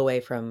all the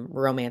way from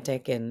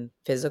romantic and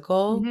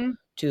physical Mhm.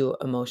 to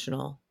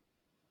emotional.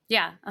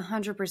 Yeah,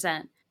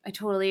 100%. I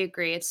totally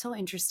agree. It's so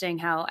interesting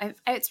how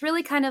it's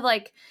really kind of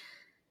like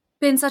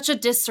been such a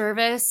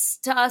disservice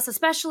to us,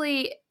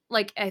 especially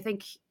like I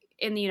think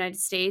in the United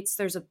States,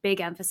 there's a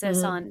big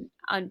emphasis Mhm.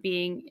 on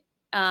being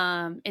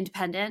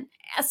independent.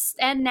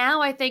 And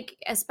now I think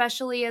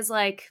especially as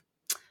like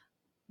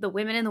the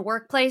women in the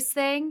workplace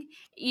thing,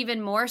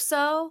 even more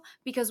so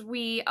because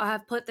we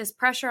have put this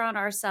pressure on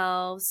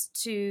ourselves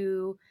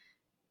to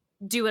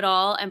do it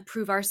all and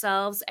prove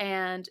ourselves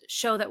and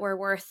show that we're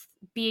worth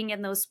being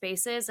in those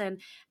spaces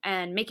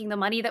and making the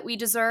money that we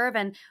deserve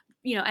and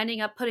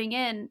ending up putting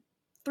in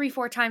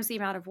 3-4 times the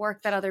amount of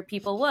work that other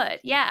people would.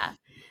 Yeah.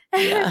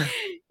 Yeah.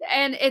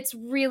 And it's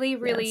really,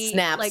 Yeah.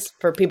 really like, Snaps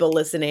for people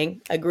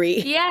listening.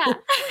 Agree. yeah.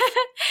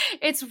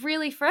 It's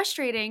really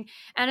frustrating,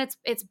 and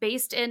it's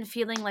based in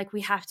feeling like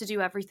we have to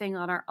do everything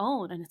on our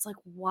own, and it's like,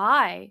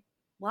 "Why?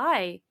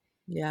 Why?"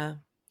 Yeah.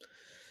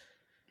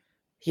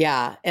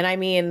 Yeah, and I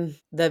mean,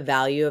 the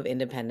value of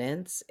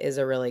independence is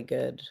a really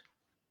good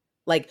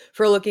like,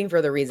 for looking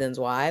for the reasons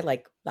why,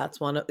 like, that's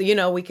one of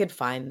we could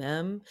find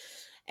them,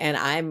 and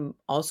I'm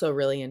also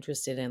really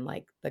interested in,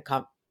 like,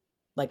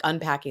 like,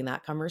 unpacking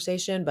that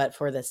conversation, but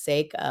for the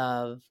sake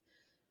of,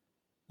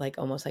 like,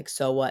 almost like,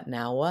 "So what,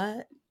 now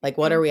what?" Like,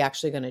 what are Mm, we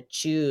actually gonna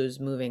choose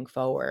moving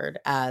forward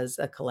as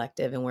a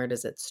collective, and where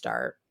does it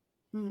start?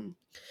 mhm,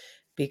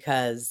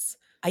 Because,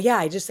 yeah,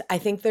 I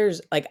think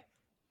there's, like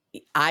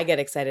I get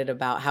excited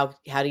about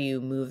how do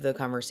you move the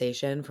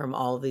conversation from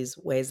all of these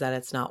ways that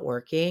it's not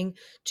working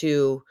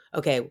to,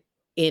 okay,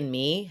 in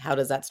me, how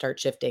does that start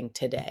shifting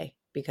today?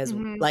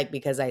 mhm,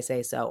 Because I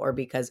say so, or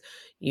because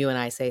you and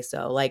I say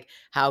so. Like,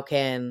 how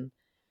can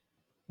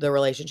the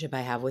relationship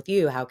I have with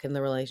you, how can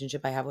the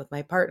relationship I have with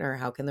my partner,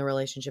 how can the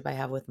relationship I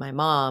have with my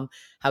mom,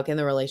 how can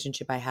the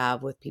relationship I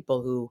have with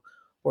people who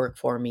work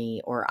for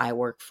me or I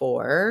work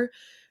for,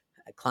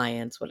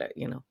 clients, whatever,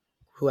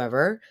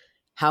 whoever,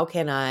 how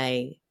can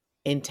I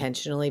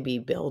intentionally be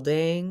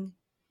building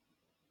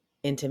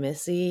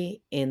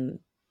intimacy into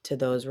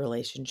those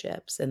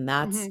relationships? And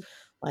that's mhm.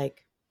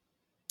 like,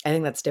 I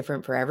think that's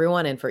different for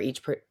everyone. And for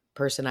each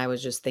person I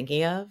was just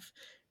thinking of,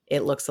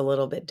 it looks a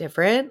little bit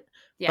different.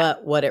 Yeah.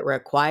 But what it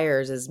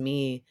requires is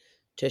me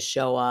to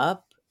show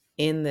up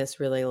in this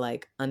really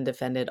like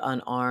undefended,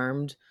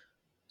 unarmed,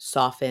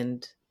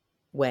 softened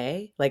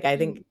way. Like, I Mhm,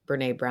 think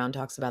Brené Brown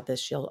talks about this.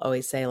 She'll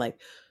always say,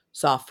 like,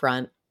 soft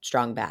front,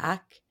 strong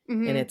back.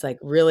 And mhm, it's like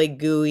really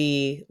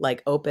gooey,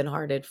 like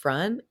open-hearted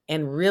front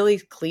and really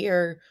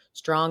clear,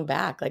 strong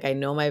back. Like, I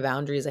know my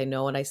boundaries. I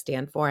know what I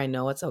stand for. I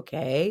know what's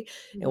okay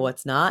and mhm.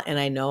 what's not. And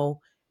I know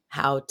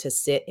how to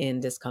sit in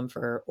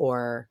discomfort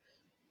or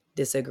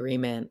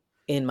disagreement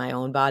in my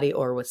own body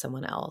or with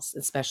someone else,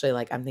 especially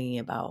like I'm thinking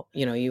about,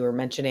 you were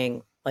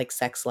mentioning like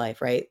sex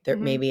life, right? There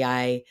Mhm. maybe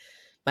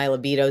my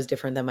libido is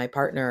different than my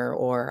partner,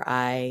 or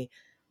I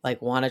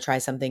like want to try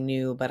something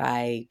new but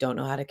I don't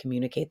know how to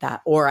communicate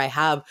that, or I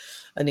have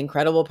an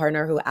incredible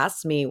partner who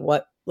asks me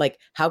what like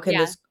how can Yeah.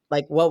 this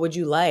like what would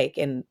you like,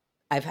 and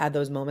I've had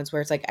those moments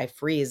where it's like I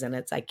freeze and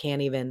it's I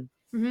can't even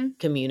Mhm.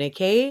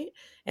 communicate,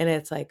 and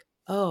it's like,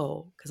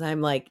 "Oh," because 'cause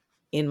I'm, like,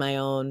 in my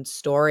own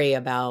story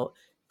about,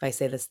 "If I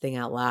say this thing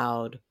out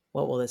loud,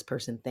 what will this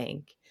person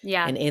think?"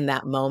 Yeah. And in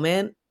that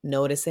moment,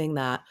 noticing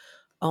that,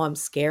 "Oh, I'm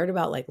scared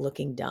about, like,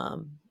 looking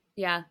dumb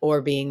Yeah.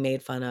 or being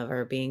made fun of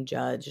or being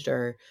judged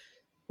or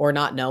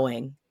not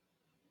knowing,"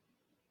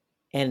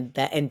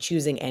 and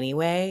choosing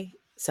anyway,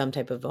 some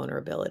type of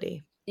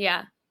vulnerability.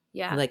 Yeah.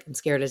 I'm Yeah. like, "I'm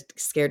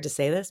scared to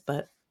say this,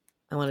 but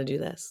I wanna do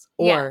this."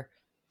 Yeah. Or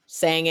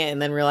saying it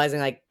and then realizing,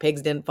 like,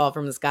 pigs didn't fall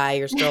from the sky,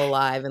 you're still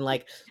alive, and,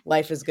 like,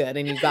 life is good,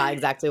 and you got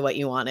exactly what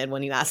you wanted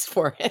when you asked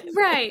for it.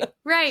 Right,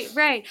 right,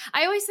 right.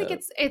 I always think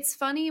So it's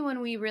funny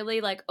when we really,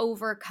 like,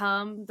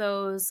 overcome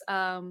those,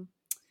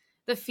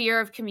 the fear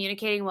of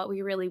communicating what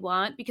we really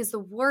want, because the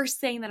worst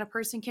thing that a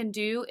person can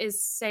do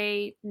is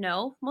say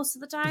no most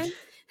of the time.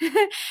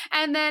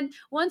 And then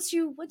once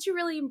you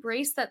really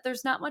embrace that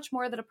there's not much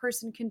more that a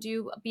person can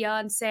do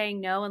beyond saying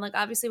no, and like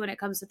obviously when it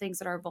comes to things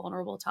that are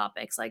vulnerable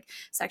topics like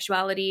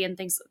sexuality and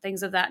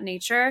things of that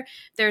nature,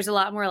 there's a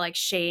lot more like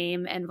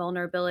shame and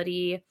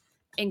vulnerability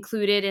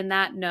included in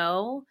that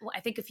no.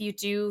 I think if you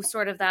do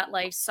sort of that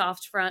like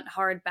soft front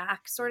hard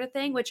back sort of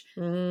thing, which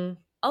mhm.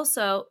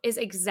 also is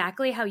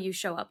exactly how you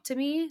show up to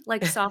me,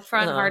 like, soft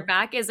front, Aw. hard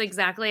back is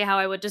exactly how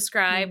I would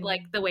describe,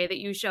 like, Mm. the way that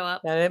you show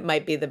up. That it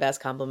might be the best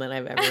compliment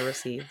I've ever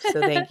received,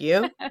 so thank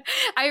you.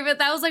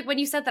 That was like when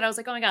you said that, I was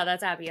like, "Oh my god,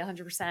 that's Abby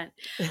 100%."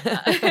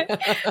 Uh,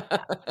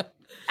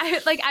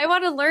 I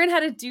wanna learn how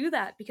to do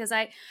that because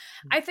I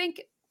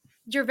think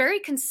you're very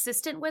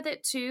consistent with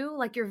it too,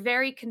 like, you're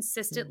very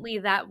Mm. consistently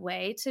that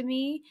way to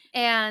me,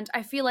 and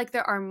I feel like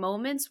there are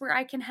moments where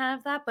I can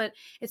have that, but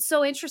it's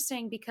so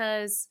interesting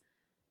because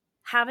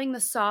having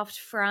the soft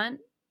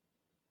front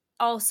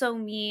also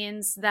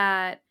means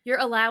that you're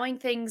allowing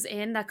things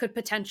in that could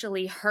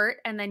potentially hurt,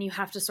 and then you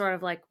have to sort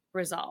of, like,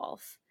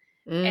 resolve.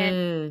 And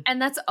Mm.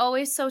 and that's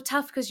always so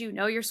tough because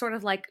you're sort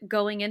of, like,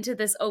 going into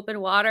this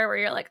open water where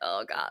you're like,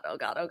 "Oh god, oh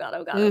god, oh god,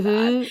 oh god, oh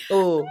god." Mhm.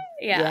 Ooh,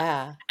 Yeah,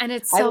 yeah. and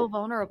it's I so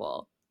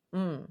vulnerable.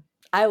 Mm.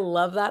 I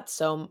love that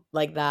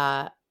like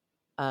that,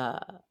 uh,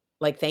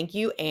 like, thank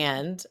you,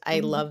 and I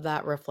Mhm, love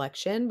that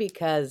reflection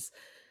because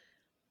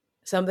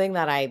something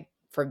that I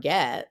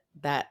forget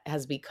that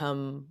has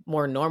become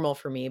more normal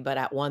for me, but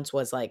at once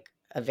was, like,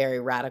 a very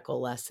radical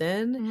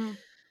lesson,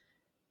 mhm,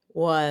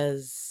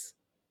 was,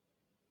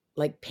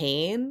 like,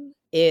 pain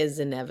is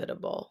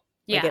inevitable.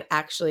 Like, Yeah. it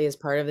actually is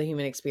part of the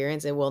human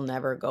experience. It will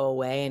never go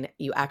away, and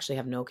you actually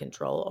have no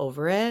control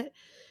over it.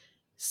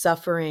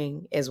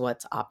 Suffering is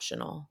what's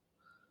optional.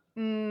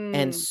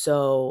 And Mm.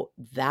 so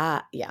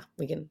that yeah,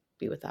 we can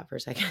be with that for a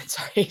second.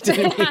 Sorry,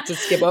 didn't mean to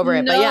skip over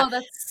it. But yeah, No,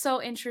 that's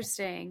so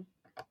interesting.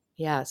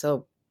 yeah,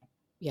 so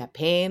yeah,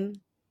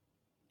 pain,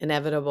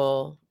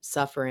 inevitable,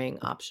 suffering,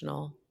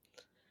 optional.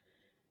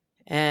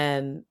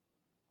 And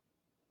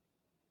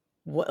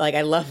what like,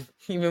 I love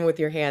even with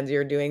your hands,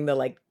 you're doing the,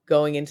 like,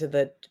 going into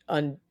the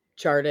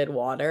uncharted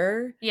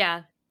water,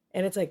 Yeah.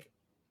 and it's like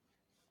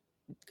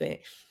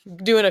g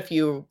doing a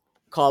few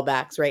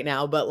callbacks right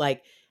now, but,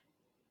 like,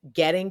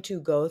 getting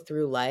to go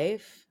through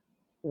life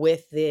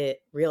with the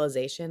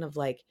realization of,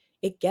 like,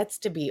 it gets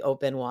to be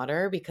open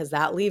water because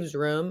that leaves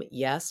room,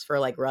 yes, for,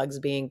 like, rugs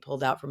being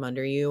pulled out from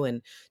under you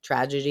and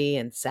tragedy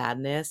and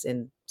sadness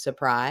and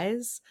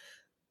surprise,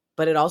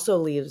 but it also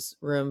leaves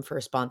room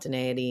for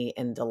spontaneity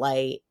and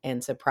delight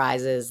and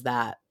surprises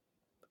that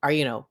are,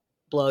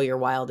 blow your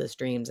wildest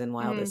dreams and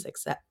Mhm. wildest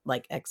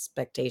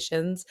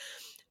expectations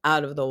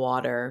out of the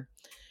water.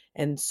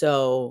 And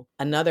so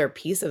another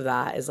piece of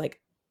that is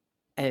like,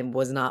 and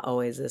was not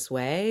always this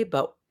way,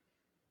 but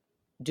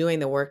doing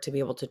the work to be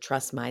able to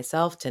trust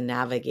myself to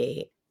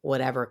navigate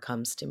whatever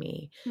comes to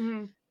me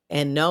Mhm.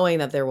 and knowing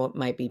that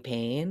might be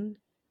pain,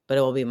 but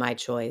it will be my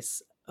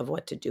choice of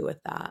what to do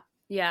with that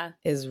Yeah.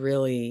 is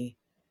really,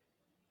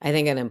 I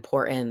think, an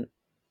important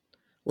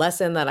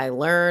lesson that I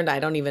learned. I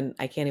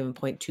can't even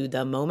point to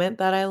the moment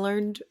that I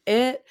learned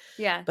it,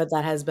 Yeah. but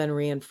that has been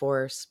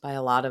reinforced by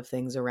a lot of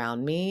things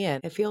around me.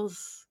 And it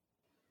feels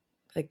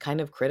like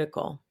kind of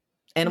critical.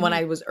 And when Mhm.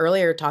 I was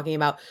earlier talking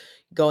about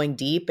going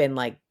deep and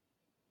like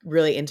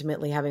really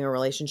intimately having a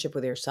relationship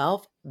with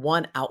yourself,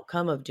 one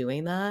outcome of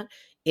doing that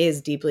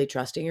is deeply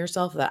trusting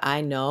yourself that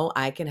I know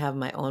I can have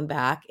my own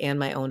back and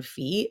my own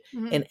feet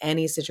Mhm. in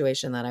any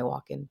situation that I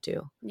walk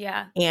into.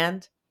 Yeah.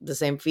 And the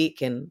same feet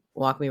can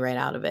walk me right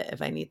out of it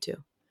if I need to.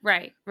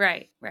 Right,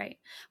 right, right.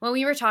 When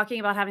we were talking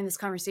about having this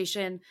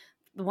conversation,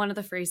 one of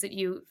the phrases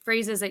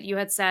that you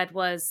had said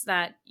was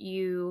that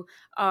you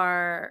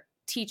are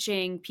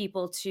teaching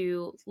people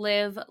to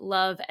live,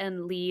 love,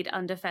 and lead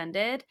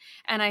undefended.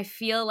 And I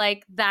feel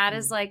like that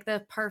is Mm. like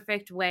the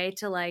perfect way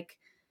to like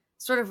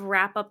sort of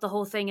wrap up the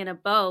whole thing in a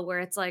bow where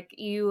it's like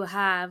you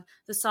have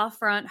the soft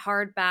front,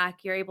 hard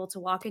back, you're able to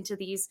walk into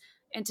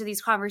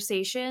these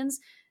conversations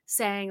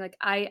saying like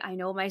I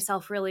know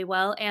myself really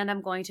well and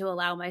I'm going to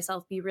allow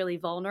myself be really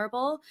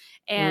vulnerable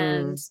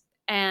and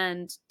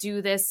Mm.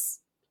 do this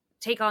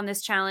take on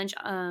this challenge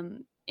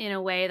in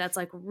a way that's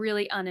like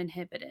really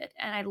uninhibited.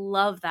 And I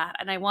love that.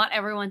 And I want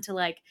everyone to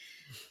like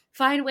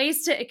find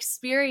ways to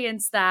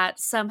experience that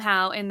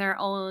somehow in their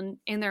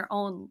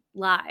own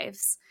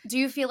lives. Do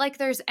you feel like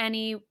there's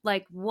any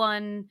like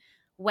one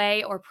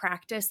way or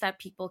practice that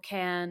people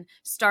can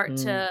start Mm.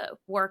 to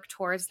work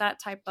towards that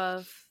type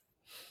of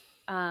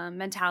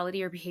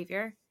mentality or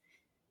behavior?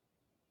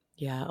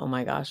 Yeah. Oh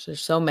my gosh.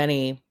 There's so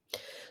many.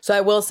 So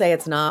I will say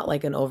it's not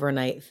like an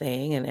overnight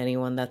thing, and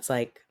anyone that's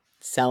like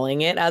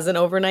selling it as an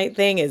overnight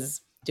thing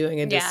is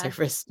doing a Yeah.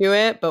 disservice to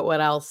it. But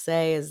what I'll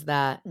say is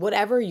that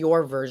whatever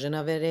your version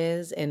of it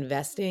is,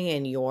 investing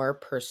in your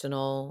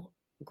personal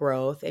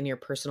growth and your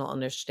personal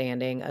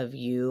understanding of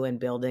you and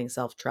building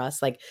self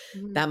trust, like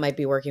Mhm. that might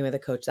be working with a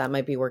coach, that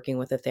might be working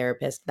with a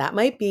therapist, that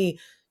might be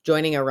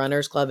joining a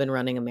runner's club and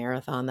running a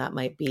marathon, that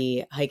might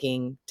be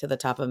hiking to the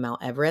top of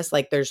Mount Everest.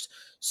 Like there's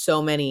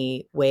so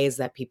many ways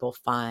that people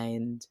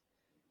find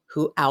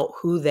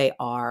who they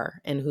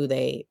are and who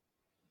they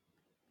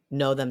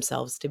know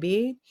themselves to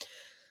be.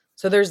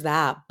 So there's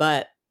that,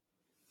 but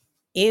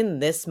in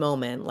this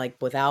moment, like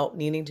without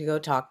needing to go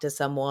talk to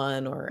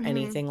someone or Mhm.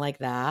 anything like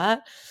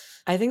that,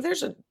 I think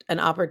there's an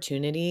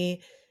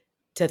opportunity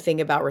to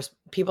think about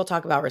people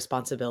talk about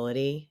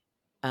responsibility.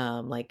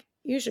 Like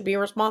you should be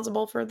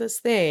responsible for this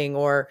thing,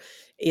 or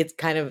it's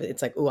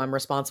like, oh, I'm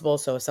responsible.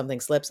 So if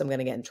something slips, I'm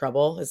gonna get in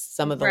trouble, is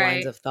some of the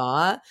lines Right. of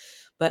thought.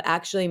 But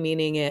actually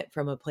meaning it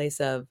from a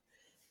place of,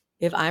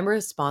 if I'm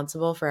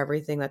responsible for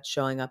everything that's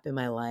showing up in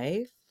my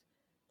life,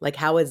 like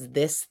how is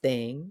this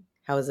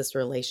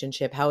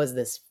relationship, how is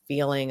this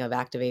feeling of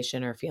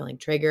activation or feeling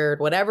triggered,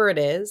 whatever it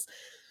is,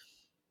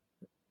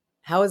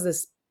 how is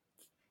this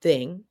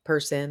thing,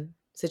 person,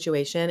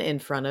 situation in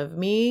front of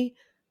me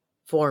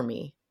for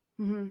me?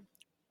 Mhm.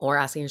 Or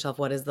asking yourself,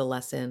 what is the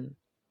lesson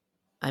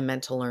I'm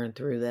meant to learn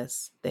through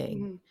this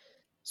thing? Mhm.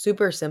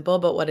 Super simple,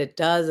 but what it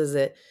does is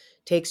it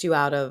takes you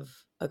out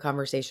of a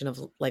conversation of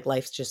like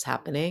life's just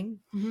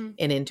happening Mhm.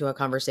 and into a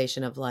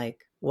conversation of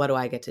like, what do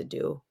I get to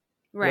do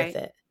with Right.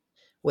 it?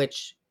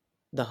 Which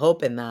the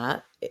hope in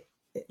that,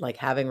 like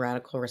having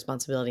radical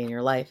responsibility in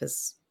your life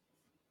is,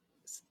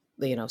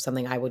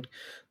 something I would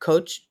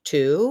coach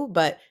to.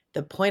 But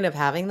the point of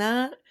having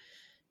that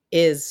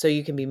is so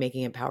you can be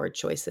making empowered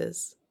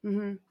choices.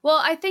 Well,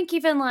 I think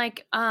even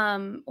like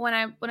when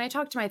I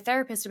talk to my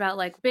therapist about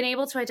like being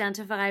able to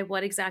identify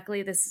what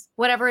exactly this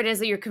whatever it is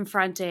that you're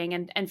confronting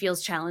and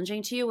feels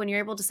challenging to you, when you're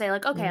able to say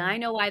like, okay, I Mhm.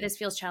 know why this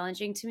feels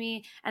challenging to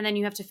me, and then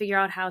you have to figure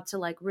out how to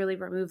like really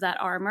remove that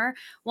armor.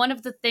 One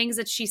of the things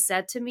that she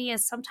said to me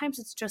is sometimes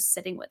it's just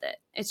sitting with it.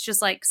 It's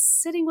just like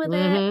sitting with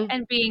it Mhm.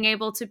 and being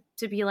able to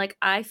be like,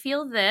 I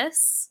feel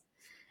this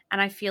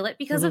and I feel it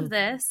because of Mhm.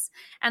 this,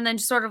 and then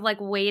just sort of like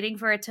waiting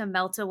for it to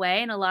melt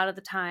away. And a lot of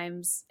the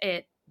times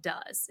it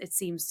does. It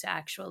seems to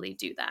actually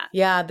do that.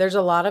 Yeah, there's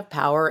a lot of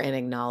power in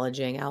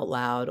acknowledging out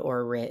loud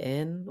or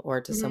written or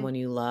to Mhm, someone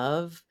you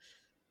love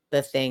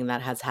the thing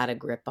that has had a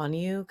grip on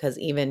you, because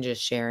even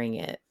just sharing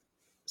it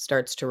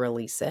starts to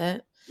release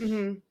it.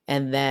 mhm,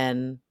 And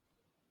then,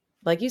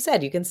 like you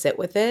said, you can sit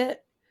with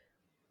it.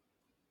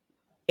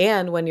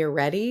 And when you're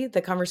ready,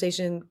 the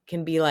conversation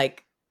can be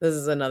like, this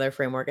is another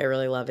framework I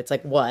really love. It's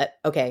like, what?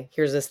 Okay,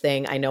 here's this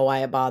thing. I know why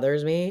it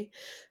bothers me.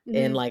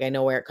 And mhm, like, I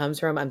know where it comes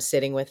from. I'm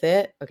sitting with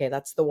it. Okay,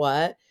 that's the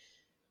what.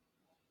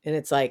 And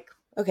it's like,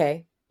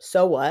 okay,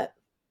 so what?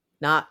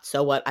 Not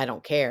so what? I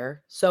don't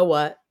care. So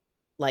what?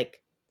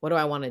 Like, what do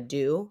I want to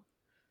do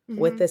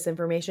with mhm, this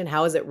information?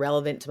 How is it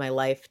relevant to my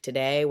life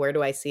today? Where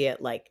do I see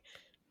it like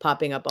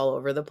popping up all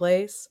over the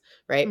place?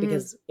 Right. mhm,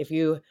 Because if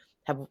you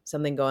have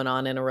something going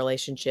on in a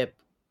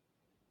relationship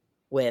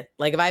with,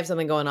 like, if I have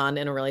something going on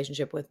in a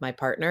relationship with my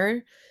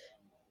partner,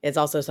 it's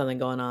also something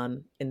going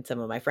on in some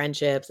of my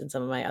friendships and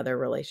some of my other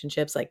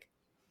relationships. Like,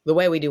 the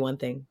way we do one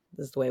thing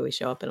is the way we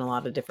show up in a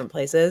lot of different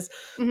places.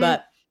 mhm.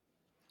 But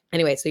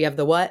anyway, so you have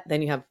the what,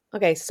 then you have,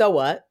 okay, so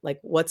what? Like,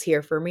 what's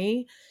here for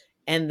me?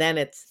 And then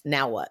it's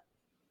now what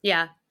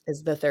Yeah,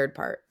 is the third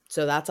part.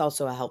 So that's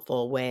also a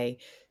helpful way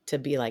to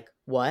be like,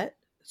 what?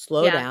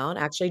 Slow yeah, down,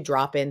 actually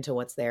drop into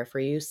what's there for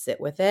you, sit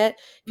with it.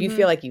 If you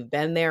feel mhm, like you've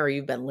been there or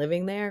you've been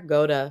living there,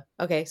 go to,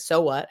 okay,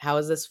 so what? How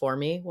is this for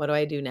me? What do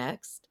I do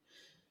next?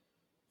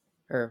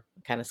 Or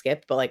kind of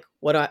skipped, but like,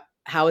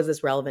 how is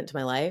this relevant to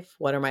my life?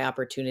 What are my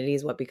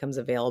opportunities? What becomes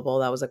available?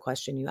 That was a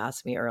question you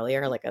asked me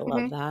earlier. Like, I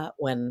love mhm. that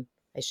when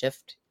I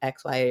shift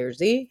X, Y, or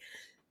Z.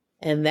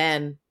 And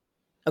then,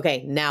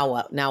 okay, now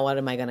what? Now what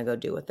am I going to go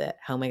do with it?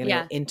 How am I going to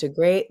go Yeah,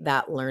 integrate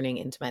that learning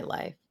into my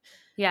life?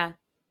 yeah,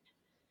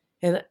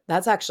 And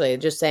that's actually,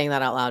 just saying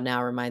that out loud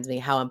now reminds me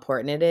how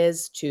important it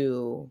is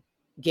to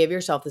give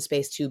yourself the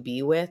space to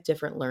be with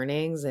different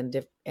learnings and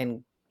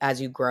as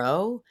you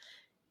grow.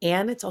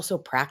 And it's also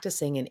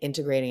practicing and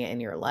integrating it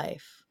in your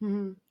life.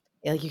 mhm.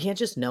 Like, you can't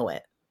just know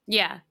it.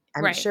 Yeah,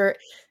 I'm right. sure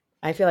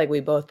I feel like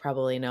we both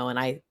probably know, and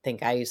I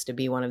think I used to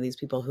be one of these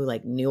people who,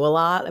 like, knew a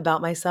lot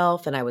about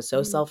myself, and I was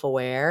so Mhm.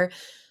 self-aware,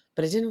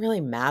 but it didn't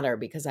really matter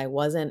because I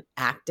wasn't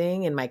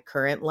acting in my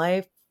current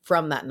life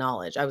from that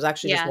knowledge. I was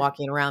actually just Yeah,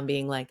 walking around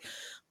being like,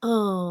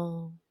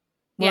 "Oh,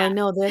 well, I yeah,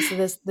 know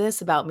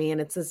this about me,"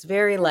 and it's this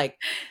very, like,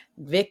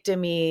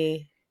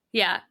 victim-y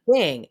yeah,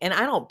 thing, and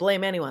I don't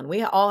blame anyone.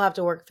 We all have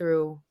to work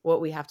through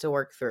what we have to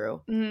work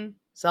through, mhm,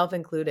 self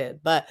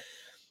included, but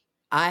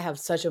I have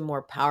such a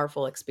more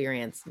powerful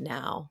experience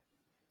now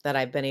that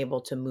I've been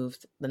able to move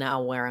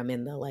now where I'm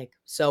in the like,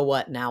 so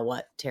what, now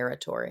what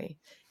territory.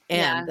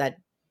 And yeah, that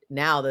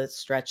now the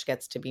stretch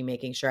gets to be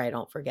making sure I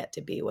don't forget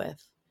to be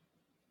with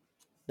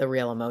the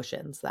real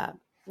emotions that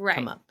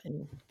come right, up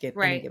in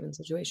any right. given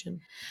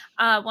situation.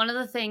 One of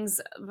the things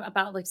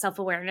about like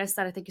self-awareness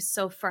that I think is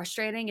so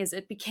frustrating is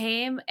it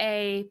became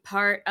a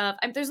part of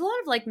there's a lot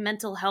of like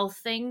mental health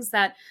things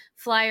that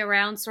fly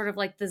around sort of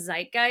like the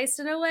zeitgeist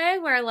in a way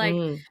where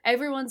like Mm,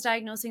 everyone's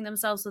diagnosing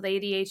themselves with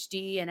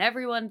ADHD and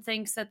everyone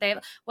thinks that they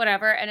have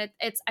whatever, and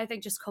it's I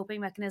think just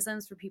coping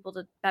mechanisms for people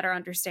to better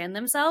understand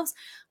themselves.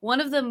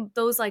 One of them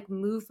those like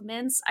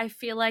movements I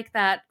feel like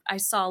that I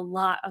saw a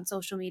lot on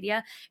social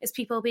media is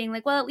people being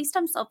like, well, at least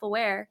I'm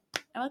self-aware.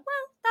 I'm like,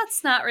 well,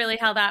 that's not really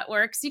how that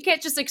works. You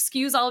can't just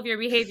excuse all of your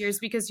behaviors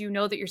because you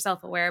know that you're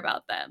self aware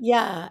about them.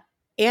 yeah.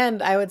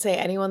 And I would say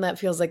anyone that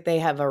feels like they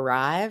have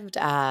arrived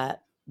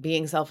at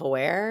being self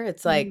aware,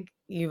 it's Mhm. like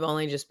you've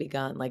only just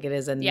begun. Like, it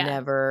is a Yeah.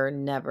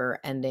 never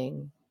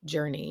ending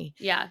journey,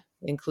 Yeah.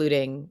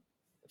 including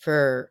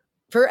for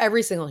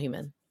every single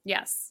human.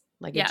 Yes.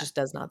 Like, it Yeah. just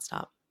does not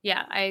stop.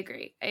 Yeah. I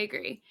agree. I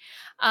agree.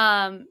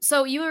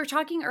 So you were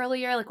talking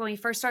earlier, like when we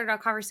first started our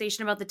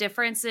conversation about the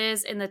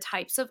differences in the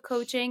types of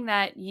coaching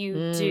that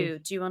you Mm, do.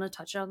 Do you want to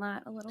touch on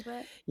that a little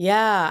bit?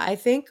 yeah, I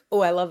think,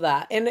 oh, I love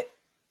that. And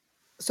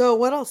so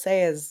what I'll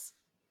say is,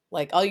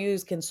 like, I'll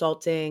use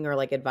consulting or,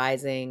 like,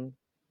 advising,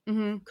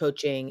 Hmm.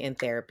 coaching, and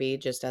therapy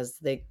just as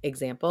the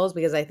examples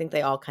because I think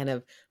they all kind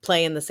of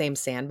play in the same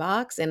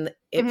sandbox, and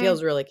it Hmm.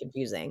 feels really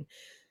confusing.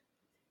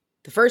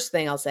 The first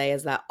thing I'll say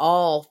is that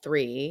all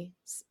 3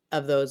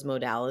 of those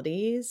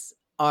modalities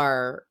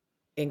are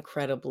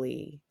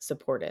incredibly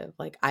supportive.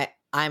 Like,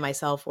 I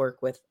myself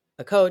work with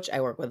a coach,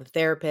 I work with a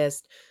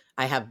therapist,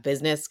 I have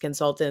business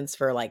consultants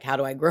for, like, how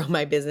do I grow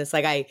my business?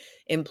 Like, I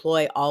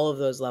employ all of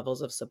those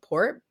levels of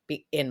support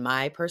in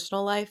my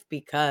personal life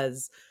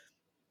because,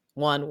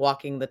 1,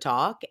 walking the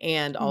talk,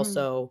 and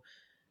Hmm. also,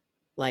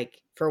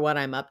 like, for what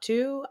I'm up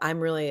to, I'm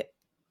really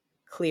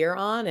clear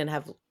on and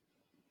have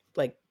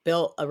like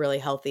built a really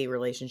healthy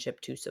relationship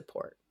to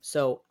support.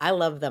 So I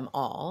love them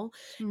all.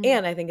 Mhm.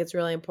 And I think it's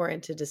really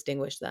important to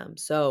distinguish them.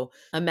 So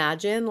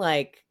imagine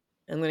like,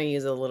 I'm going to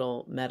use a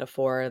little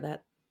metaphor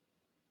that,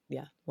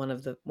 yeah, one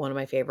of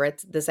my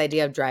favorites. This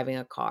idea of driving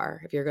a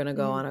car. If you're going to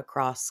go Mhm. on a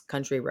cross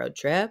country road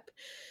trip,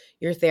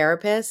 your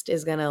therapist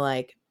is going to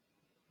like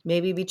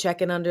maybe be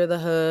checking under the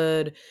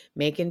hood,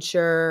 making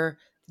sure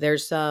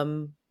there's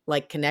some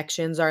like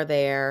connections are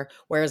there.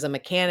 Whereas a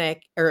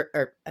mechanic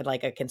or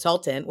like a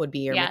consultant would be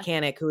your Yeah.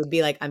 mechanic who would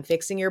be like, I'm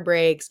fixing your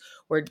brakes,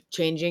 we're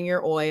changing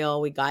your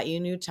oil, we got you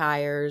new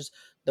tires.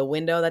 The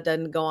window that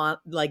doesn't go on,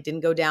 like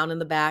didn't go down in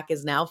the back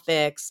is now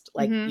fixed.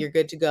 Like Mhm. you're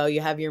good to go.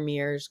 You have your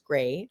mirrors.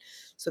 Great.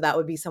 So that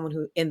would be someone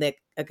who in the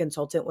a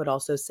consultant would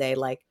also say,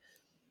 like,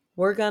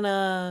 we're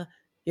gonna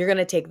you're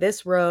gonna take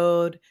this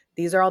road.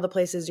 These are all the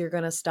places you're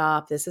gonna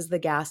stop. This is the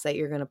gas that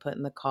you're gonna put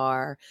in the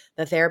car.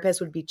 The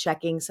therapist would be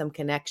checking some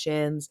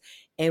connections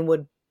and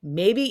would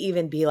maybe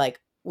even be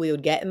like, we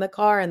would get in the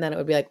car and then it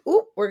would be like,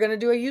 "Oop, we're gonna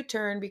do a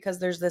U-turn because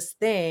there's this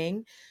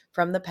thing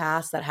from the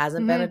past that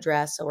hasn't been Mhm.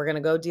 addressed. So we're gonna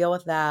go deal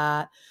with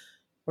that.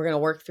 We're gonna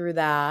work through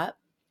that."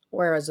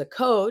 Whereas a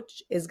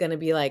coach is gonna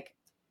be like,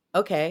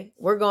 okay,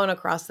 we're going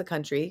across the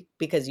country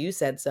because you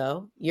said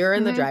so. You're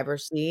in the Mhm.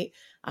 driver's seat.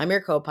 I'm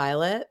your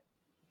co-pilot.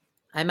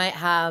 I might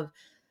have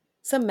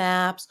some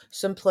maps,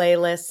 some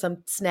playlists,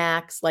 some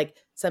snacks, like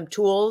some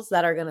tools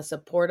that are going to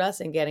support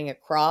us in getting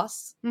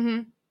across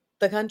Mhm.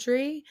 the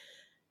country,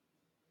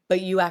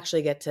 but you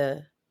actually get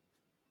to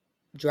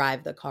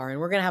drive the car. And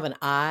we're going to have an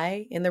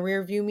eye in the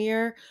rear view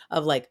mirror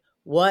of like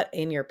what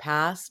in your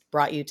past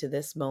brought you to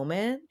this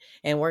moment.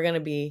 And we're going to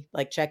be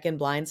like checking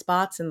blind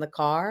spots in the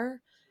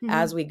car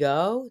as Mhm. we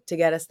go to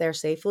get us there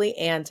safely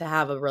and to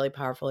have a really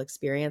powerful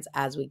experience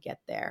as we get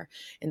there.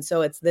 And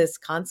so it's this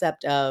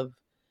concept of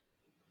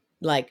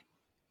like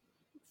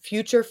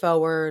future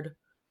forward.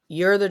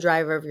 You're the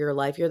driver of your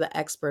life. You're the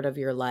expert of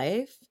your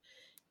life.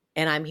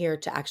 And I'm here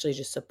to actually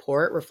just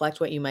support, reflect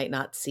what you might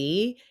not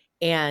see,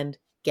 and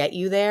get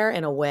you there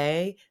in a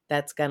way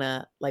that's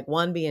gonna like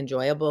one be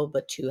enjoyable,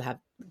 but two have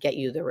get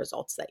you the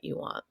results that you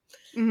want.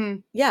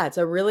 Mhm. Yeah, it's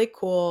a really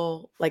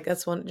cool, like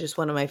that's one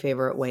of my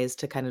favorite ways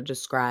to kind of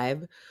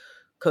describe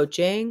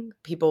coaching.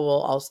 People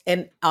will also,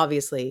 and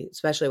obviously,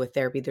 especially with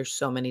therapy, there's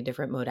so many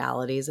different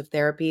modalities of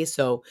therapy.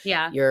 So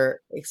Yeah.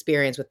 your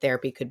experience with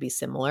therapy could be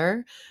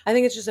similar. I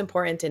think it's just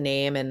important to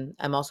name. And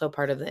I'm also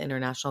part of the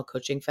International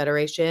Coaching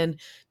Federation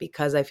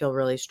because I feel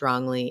really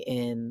strongly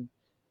in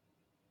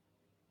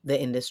the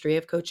industry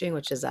of coaching,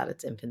 which is at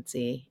its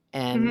infancy.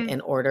 And Mhm.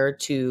 in order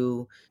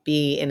to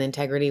be in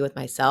integrity with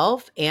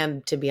myself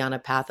and to be on a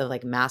path of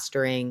like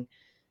mastering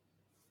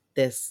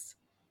this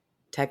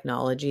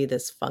technology,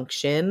 this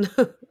function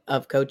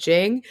of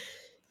coaching,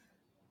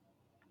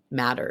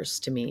 matters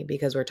to me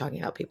because we're talking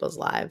about people's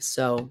lives.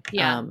 So,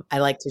 Yeah. I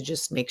like to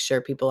just make sure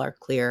people are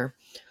clear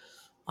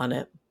on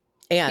it.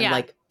 And Yeah.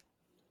 like,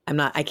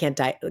 I can't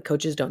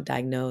coaches don't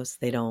diagnose.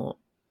 They don't,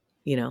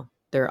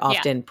 they're Yeah.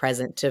 often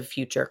present to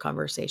future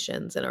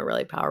conversations in a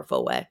really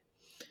powerful way.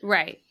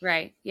 Right,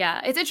 right.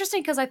 Yeah. It's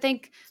interesting because I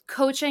think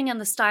coaching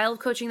and the style of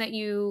coaching that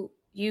you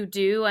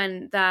do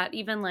and that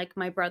even like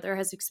my brother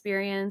has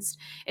experienced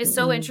is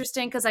so Mhm.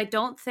 interesting because I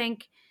don't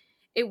think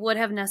it would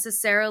have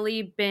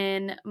necessarily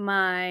been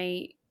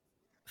my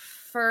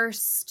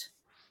first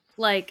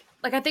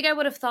I think I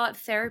would have thought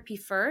therapy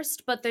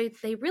first, but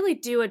they really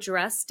do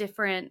address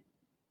different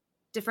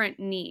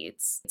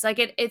needs. It's like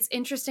it's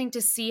interesting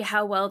to see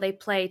how well they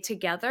play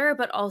together,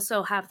 but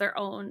also have their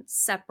own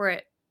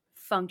separate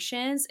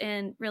functions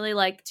and really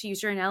like to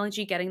use your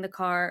analogy, getting the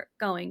car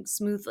going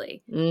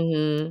smoothly.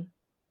 Mhm.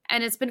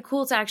 And it's been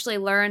cool to actually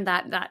learn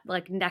that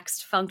like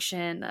next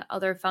function, that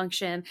other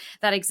function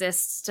that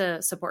exists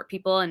to support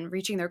people and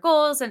reaching their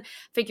goals and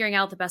figuring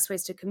out the best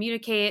ways to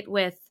communicate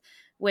with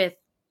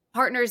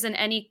partners in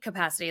any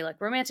capacity,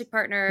 like romantic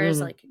partners,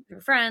 Mhm. like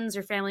your friends,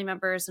 your family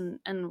members,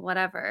 and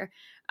whatever.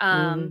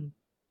 Um, Mhm.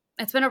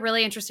 it's been a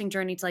really interesting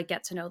journey to like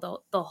get to know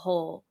the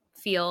whole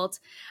field.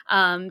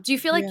 Do you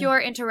feel like Yeah. your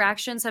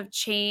interactions have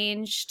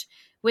changed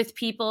with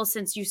people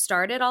since you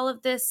started all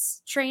of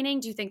this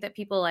training? Do you think that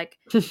people like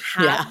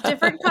have Yeah.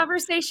 different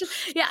conversations?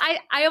 Yeah,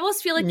 I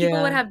almost feel like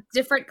people would Yeah. have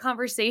different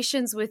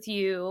conversations with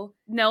you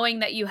knowing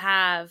that you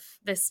have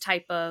this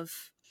type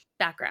of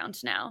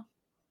background now.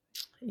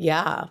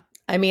 Yeah.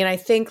 I mean, I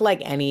think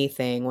like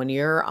anything, when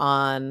you're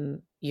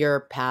on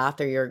your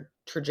path or your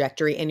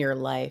trajectory in your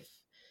life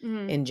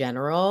Mhm. in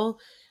general,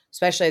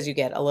 especially as you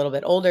get a little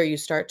bit older, you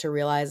start to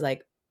realize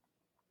like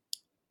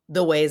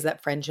the ways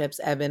that friendships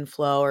ebb and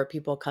flow or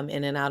people come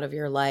in and out of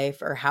your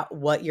life or how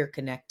what you're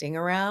connecting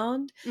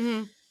around.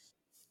 Mhm.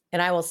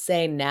 And I will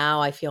say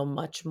now I feel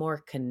much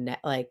more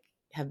like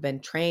have been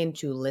trained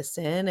to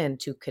listen and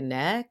to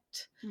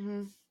connect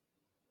Mhm.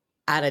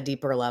 at a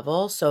deeper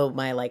level. So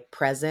my like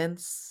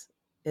presence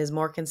is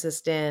more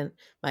consistent.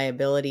 My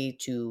ability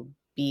to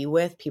be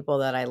with people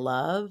that I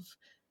love,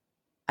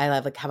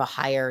 have a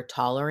higher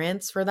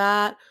tolerance for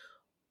that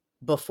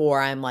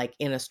before I'm like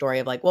in a story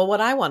of like, well,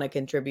 what I want to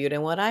contribute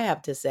and what I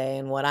have to say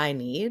and what I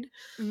need.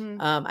 Mhm.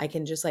 I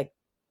can just like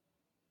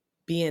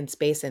be in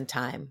space and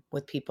time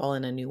with people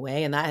in a new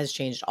way, and that has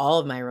changed all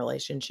of my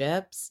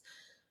relationships.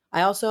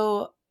 I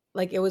also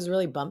like, it was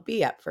really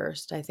bumpy at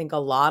first. I think a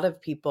lot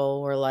of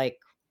people were like,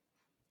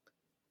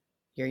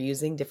 "You're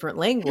using different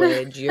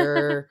language,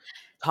 you're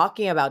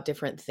talking about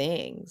different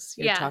things,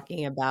 you're Yeah.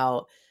 talking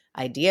about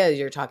ideas,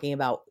 you're talking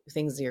about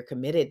things you're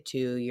committed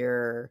to,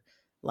 you're,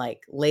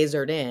 like,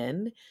 lasered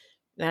in."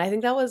 And I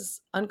think that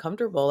was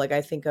uncomfortable. Like,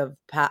 I think of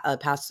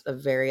a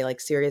very,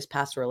 like, serious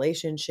past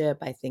relationship.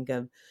 I think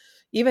of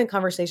even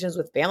conversations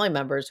with family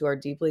members who are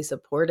deeply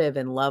supportive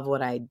and love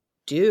what I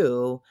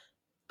do,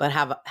 but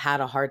have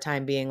had a hard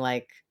time being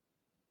like,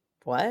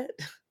 "What?"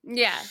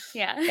 Yeah,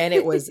 yeah. And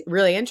it was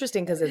really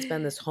interesting because 'cause it's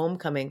been this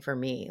homecoming for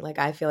me. Like,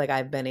 I feel like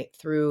I've been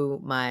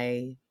through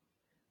my,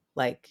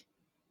 like,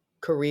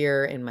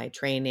 career and my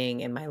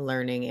training and my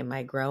learning and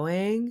my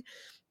growing,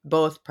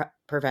 both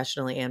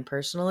professionally and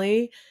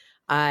personally.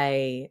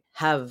 I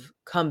have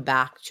come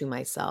back to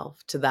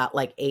myself, to that,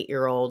 like,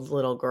 8-year-old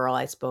little girl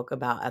I spoke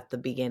about at the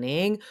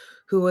beginning,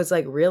 who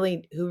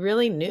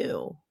really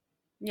knew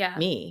Yeah.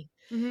 me.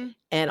 Mhm.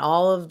 And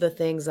all of the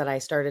things that I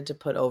started to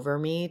put over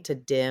me to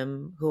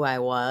dim who I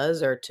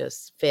was or to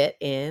fit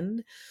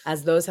in,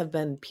 as those have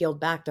been peeled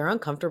back, they're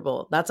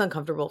uncomfortable. That's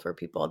uncomfortable for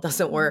people. It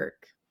doesn't Mhm.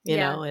 work.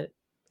 Yeah. It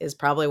is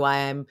probably why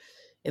I'm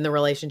in the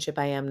relationship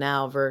I am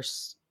now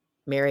versus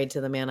married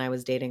to the man I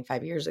was dating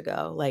 5 years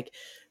ago. Like,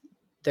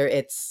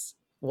 it's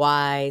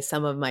why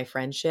some of my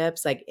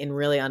friendships, like, in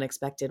really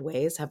unexpected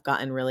ways, have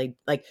gotten really,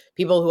 like,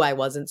 people who I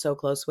wasn't so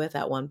close with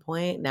at one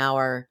point now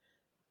are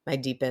my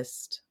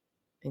deepest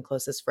and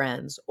closest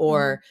friends,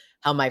 Mhm. or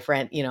how my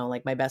friend,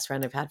 like my best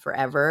friend I've had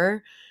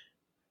forever,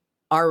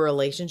 our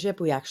relationship,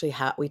 we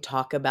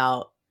talk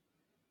about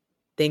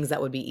things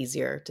that would be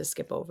easier to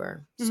skip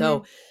over.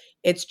 So Mhm.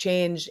 it's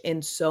changed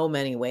in so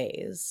many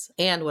ways.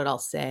 And what I'll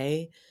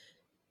say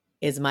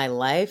is my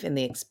life and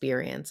the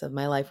experience of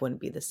my life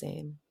wouldn't be the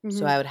same.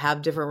 So Mhm. I would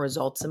have different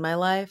results in my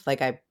life.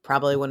 Like, I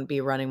probably wouldn't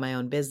be running my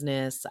own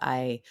business.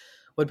 I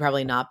would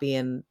probably not be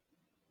in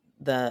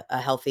a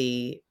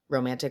healthy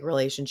romantic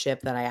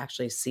relationship that I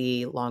actually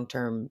see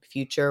long-term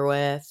future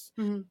with.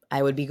 Mhm.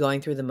 I would be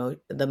going through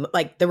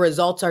like, the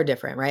results are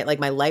different, right? Like,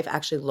 my life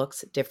actually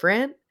looks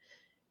different,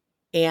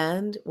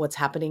 and what's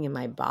happening in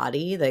my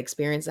body, the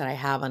experience that I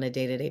have on a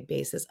day-to-day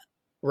basis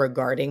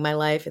regarding my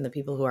life and the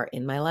people who are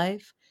in my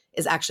life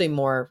is actually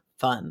more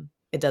fun.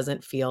 It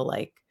doesn't feel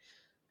like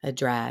a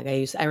drag.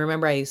 I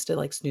remember I used to,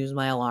 like, snooze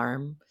my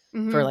alarm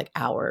for, Mhm. like,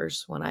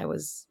 hours when I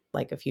was,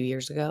 like, a few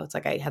years ago. It's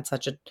like I had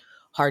such a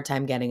hard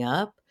time getting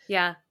up,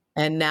 Yeah.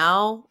 and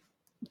now,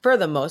 for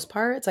the most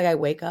part, it's like I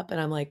wake up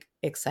and I'm, like,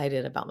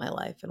 excited about my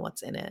life and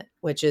what's in it,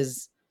 which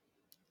is,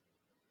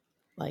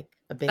 like,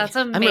 a big That's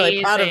I'm really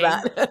proud of amazing.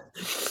 that.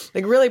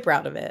 Like, really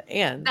proud of it,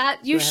 and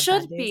That do you I have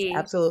should bad days? be.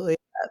 Absolutely.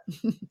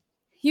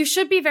 You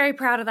should be very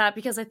proud of that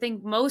because I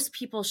think most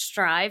people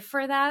strive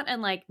for that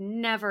and, like,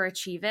 never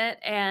achieve it,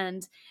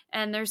 and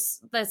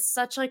there's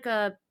such, like,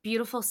 a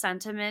beautiful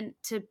sentiment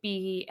to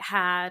be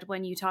had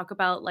when you talk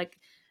about, like,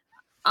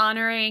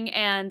 honoring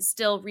and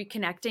still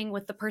reconnecting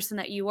with the person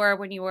that you were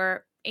when you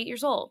were 8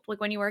 years old,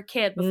 like, when you were a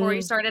kid, before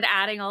you Mm, started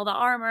adding all the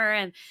armor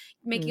and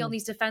making all mm,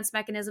 these defense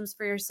mechanisms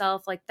for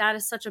yourself, like, that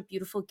is such a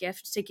beautiful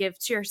gift to give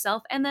to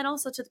yourself and then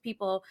also to the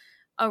people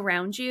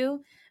around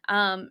you,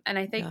 and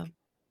I yeah. think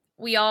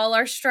we all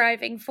are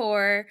striving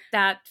for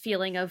that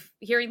feeling of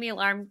hearing the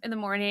alarm in the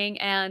morning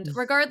and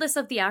regardless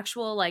of the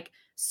actual, like,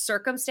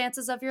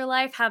 circumstances of your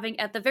life, having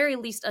at the very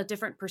least a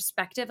different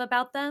perspective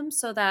about them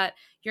so that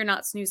you're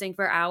not snoozing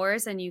for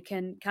hours and you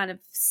can kind of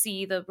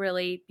see the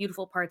really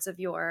beautiful parts of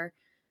your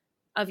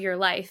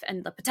life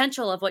and the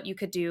potential of what you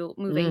could do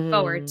moving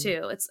forward Mhm.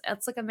 too. It's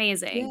like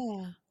amazing.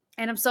 Yeah.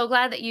 And I'm so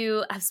glad that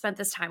you have spent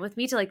this time with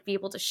me to, like, be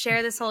able to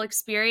share this whole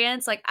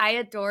experience. Like, I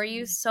adore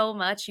you so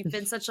much. You've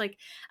been such, like,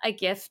 a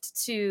gift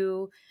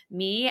to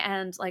me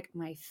and, like,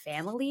 my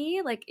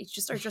family. Like, it's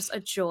just are just a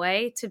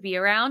joy to be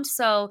around.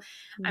 So,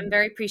 I'm Mm.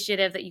 very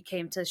appreciative that you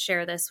came to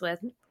share this with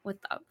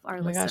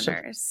our Oh my gosh,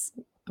 listeners.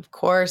 of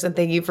course, and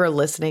thank you for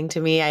listening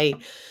to me.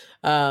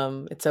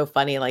 It's so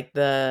funny, like,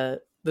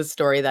 the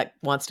story that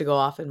wants to go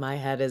off in my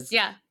head is,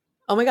 Yeah.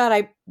 "Oh my god,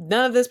 I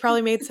none of this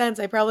probably made sense.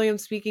 I probably am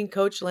speaking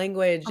coach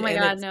language," Oh my and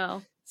god, it's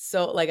no.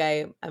 so, like,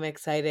 I'm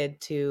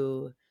excited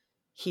to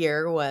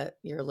hear what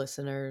your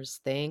listeners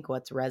think,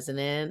 what's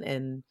resonant,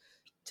 and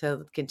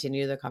to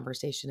continue the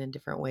conversation in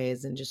different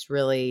ways, and just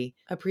really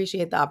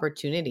appreciate the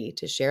opportunity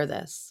to share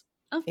this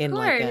Of in,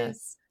 like, a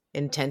course.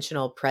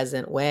 intentional,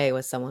 present way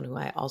with someone who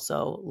I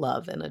also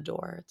love and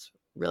adore. It's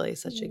really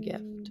such a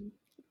gift. Mm.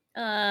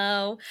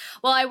 Oh,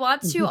 well, I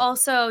want to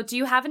also do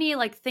you have any,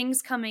 like,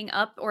 things coming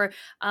up or,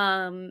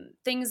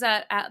 things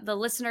that, the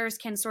listeners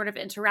can sort of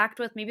interact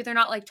with? Maybe they're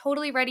not, like,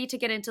 totally ready to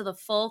get into the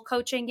full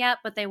coaching yet,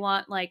 but they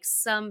want, like,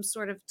 some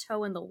sort of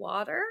toe in the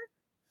water?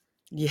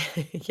 Yeah,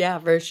 yeah,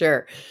 for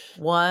sure.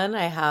 One,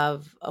 I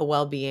have a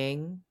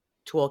well-being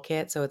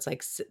toolkit, so it's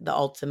like the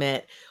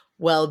ultimate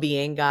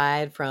well-being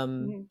guide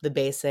from Mhm. the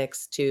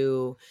basics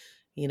to,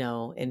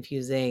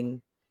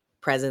 infusing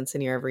presence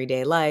in your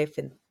everyday life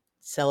and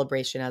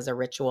celebration as a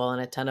ritual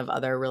and a ton of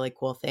other really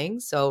cool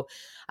things. So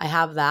I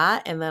have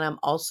that. And then I'm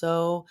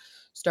also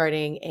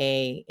starting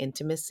a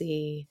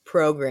intimacy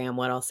program,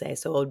 what I'll say.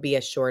 So it would be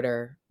a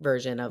shorter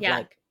version of Yeah.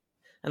 like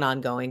an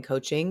ongoing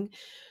coaching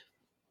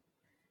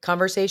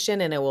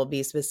conversation. And it will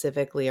be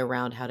specifically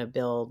around how to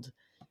build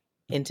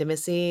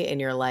intimacy in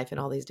your life in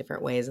all these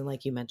different ways. And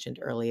like you mentioned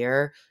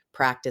earlier,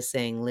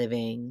 practicing,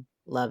 living,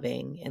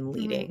 loving, and Mhm.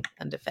 leading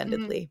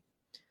Mhm. undefendedly.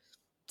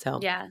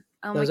 So Yeah.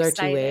 I'm those are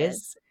 2 excited.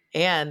 ways.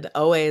 And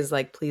always,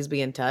 like, please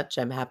be in touch.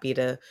 I'm happy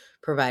to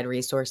provide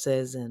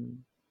resources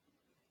and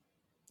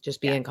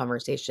just be Yeah. in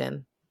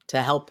conversation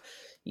to help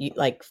you,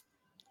 like,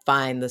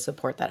 find the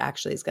support that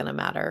actually is gonna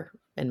matter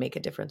and make a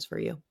difference for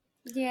you.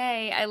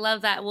 Yay, I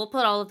love that. We'll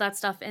put all of that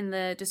stuff in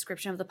the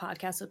description of the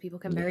podcast so people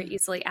can very Yeah.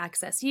 easily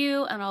access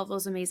you and all of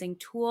those amazing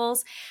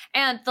tools.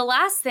 And the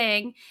last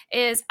thing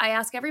is I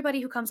ask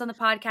everybody who comes on the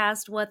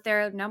podcast what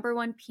their number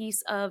one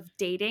piece of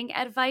dating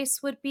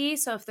advice would be.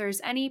 So if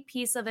there's any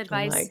piece of Oh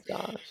my advice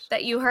gosh.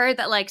 that you heard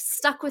that like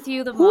stuck with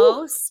you the Whew.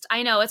 most,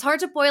 I know it's hard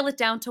to boil it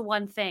down to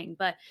one thing,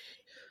 but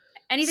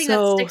anything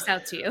that So, sticks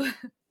out to you.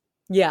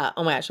 yeah.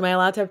 Oh my gosh. Am I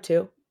allowed to have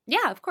 2?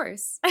 Yeah, of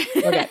course.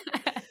 Okay.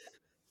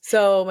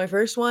 So, my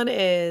first one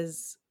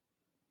is,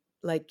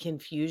 like,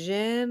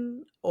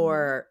 confusion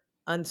Mhm, or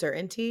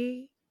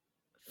uncertainty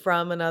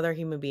from another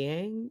human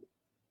being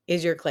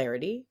is your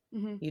clarity.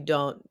 mhm. You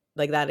don't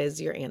like, that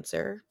is your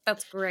answer.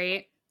 That's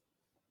great.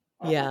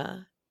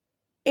 Yeah.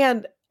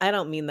 And I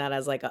don't mean that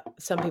as like a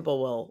some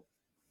people will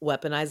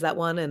weaponize that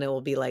one and it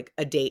will be like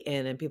a date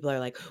in and people are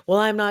like, "Well,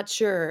 I'm not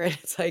sure." And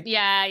it's like,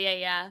 Yeah, yeah,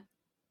 yeah.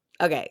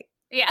 "Okay,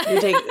 Yeah. you're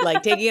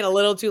taking it a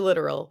little too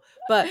literal."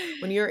 But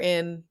when you're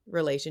in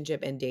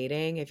relationship and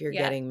dating, if you're Yeah.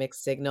 getting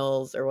mixed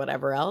signals or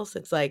whatever else,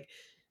 it's like,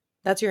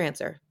 that's your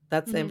answer.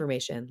 That's the Mhm.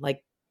 information.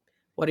 Like,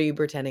 what are you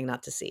pretending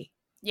not to see?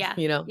 Yeah.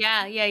 You know?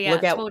 Yeah, yeah,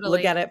 yeah, Look at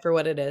totally. it for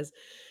what it is.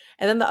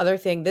 And then the other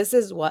thing, this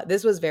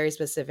was very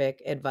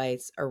specific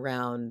advice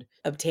around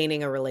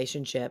obtaining a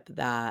relationship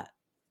that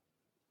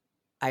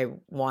I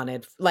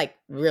wanted, like,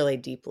 really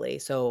deeply.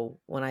 So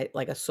when I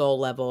like a soul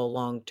level,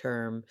 long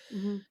term,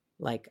 Mhm,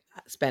 like,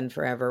 spend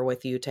forever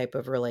with you type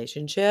of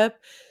relationship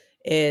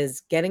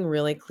is getting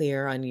really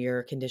clear on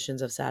your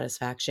conditions of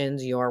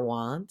satisfactions, your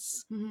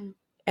wants, mhm,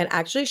 and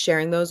actually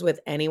sharing those with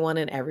anyone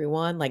and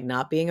everyone, like,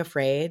 not being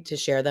afraid to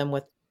share them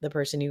with the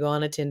person you go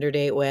on a Tinder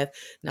date with,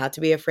 not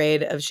to be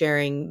afraid of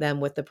sharing them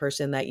with the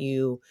person that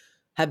you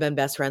have been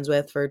best friends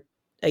with for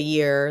a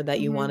year that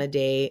you mhm, wanna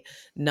date,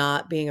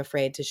 not being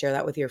afraid to share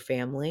that with your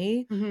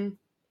family, mhm.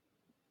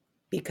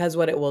 because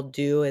what it will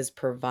do is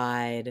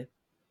provide,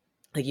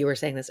 like you were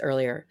saying this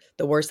earlier,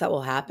 the worst that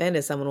will happen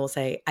is someone will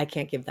say, "I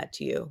can't give that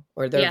to you,"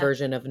 or their Yeah.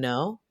 version of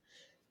no.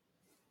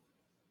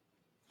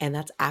 And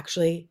that's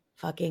actually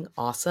fucking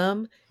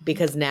awesome Mhm,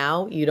 because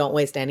now you don't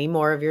waste any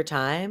more of your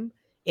time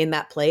in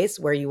that place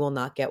where you will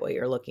not get what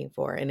you're looking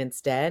for. And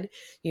instead,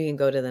 you can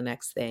go to the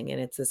next thing. And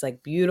it's this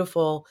like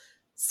beautiful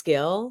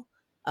skill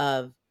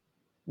of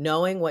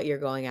knowing what you're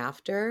going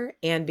after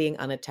and being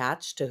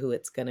unattached to who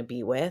it's going to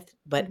be with,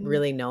 but mhm,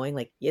 really knowing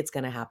like it's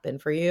going to happen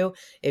for you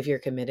if you're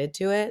committed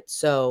to it.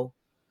 So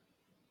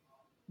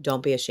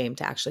don't be ashamed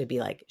to actually be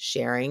like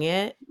sharing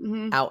it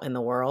mhm. out in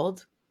the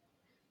world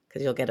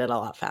because you'll get it a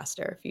lot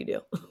faster if you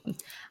do.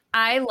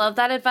 I love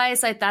that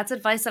advice, like, that's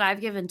advice that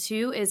I've given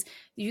too, is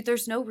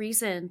there's no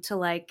reason to,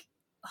 like,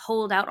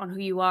 hold out on who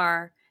you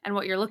are and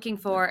what you're looking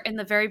for in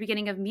the very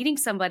beginning of meeting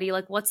somebody,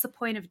 like, what's the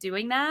point of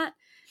doing that?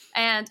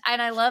 And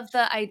I love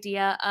the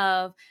idea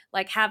of,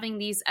 like, having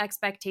these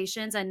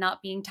expectations and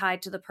not being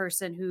tied to the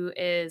person who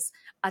is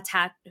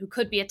attached who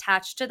could be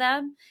attached to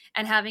them,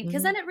 and having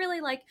because Mhm. then it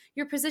really, like,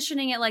 you're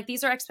positioning it like,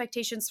 these are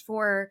expectations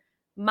for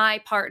my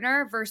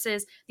partner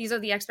versus these are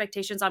the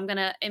expectations I'm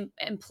gonna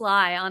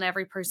imply on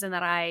every person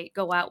that I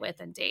go out with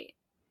and date.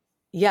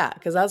 Yeah,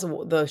 because that's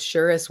the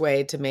surest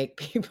way to make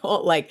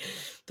people like,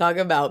 talk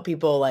about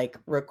people, like,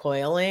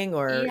 recoiling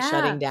or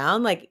shutting Yeah.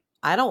 down, like,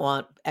 I don't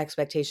want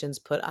expectations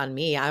put on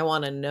me, I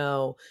wanna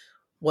know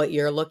what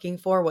you're looking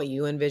for, what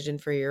you envision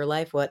for your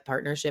life, what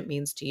partnership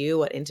means to you,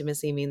 what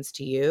intimacy means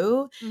to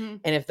you,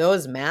 Mhm. and if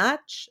those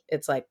match,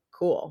 it's like,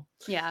 cool.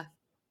 Yeah.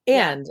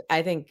 Yeah. And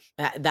I think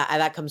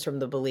that comes from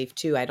the belief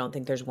too, I don't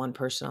think there's one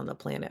person on the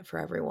planet for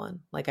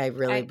everyone, like, I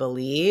really I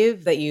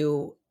believe that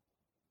you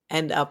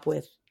end up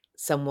with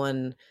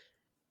someone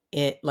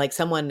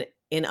someone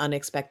in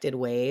unexpected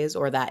ways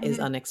or that is mhm.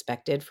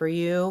 unexpected for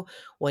you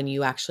when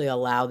you actually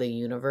allow the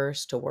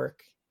universe to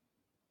work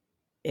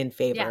in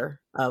Yeah.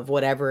 favor of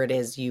whatever it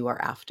is you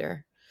are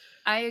after.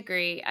 I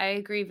agree. I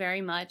agree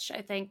very much.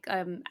 I think,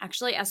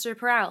 actually Esther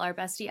Perel, our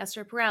bestie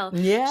Esther Perel,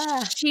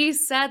 Yeah. she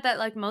said that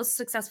like most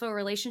successful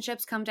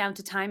relationships come down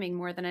to timing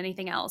more than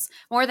anything else,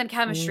 more than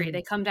chemistry. Mm,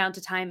 They come down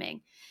to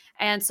timing.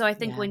 And so I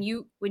think yeah. when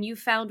you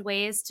found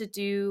ways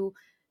to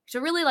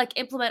really like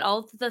implement all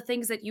of the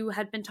things that you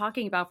had been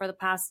talking about for the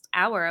past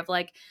hour of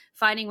like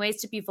finding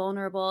ways to be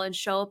vulnerable and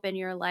show up in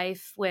your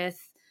life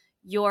with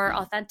your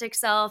authentic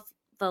self,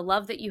 the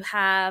love that you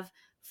have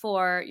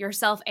for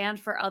yourself and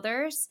for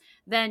others,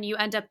 then you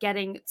end up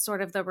getting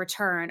sort of the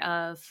return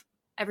of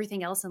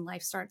everything else in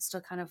life starts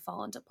to kind of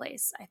fall into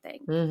place, I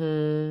think.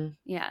 Mhm.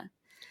 Yeah.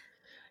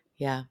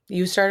 Yeah.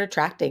 You start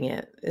attracting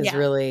it is Yeah.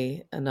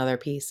 really another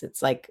piece.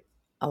 It's like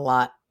a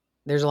lot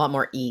there's a lot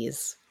more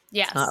ease.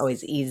 It's not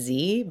always Yes.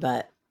 easy,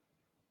 but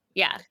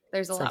Yeah.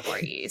 There's a it's lot like more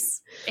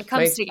ease. It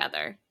comes my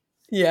together.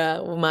 yeah,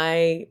 well,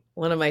 my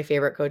one of my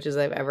favorite coaches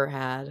I've ever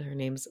had, her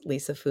name's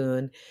Lisa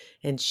Foon,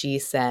 and she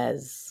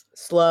says,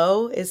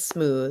 "Slow is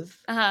smooth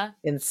Uh-huh.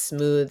 and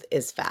smooth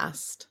is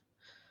fast."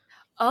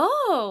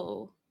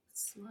 Oh,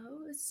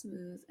 slow is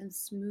smooth and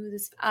smooth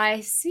is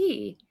I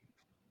see.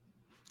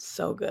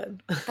 So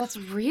good. That's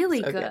really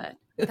So good.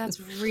 good.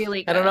 That's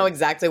really I don't know good.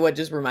 exactly what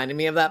just reminded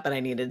me of that, but I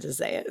needed to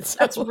say it,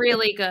 That's so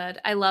really good.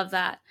 I love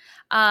that.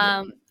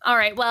 yeah. All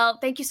right. Well,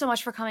 thank you so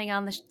much for coming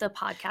on the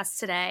podcast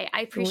today.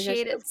 I Oh my gosh,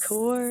 appreciate it of so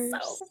course.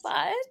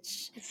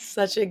 much. It's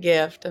such a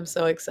gift. I'm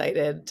so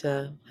excited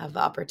to have the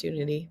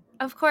opportunity.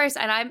 Of course,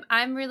 and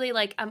I'm really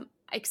like I'm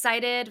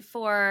excited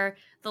for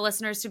the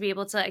listeners to be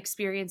able to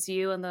experience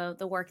you and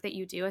the work that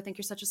you do. I think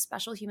you're such a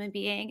special human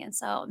being, and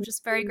so I'm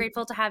just very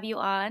grateful to have you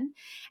on.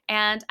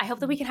 And I hope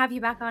that we can have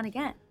you back on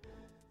again.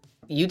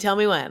 You tell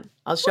me when.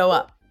 I'll show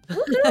up.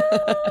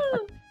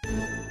 Woohoo!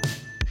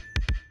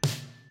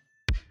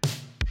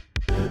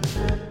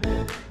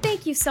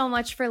 Thank you so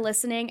much for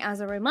listening. As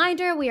a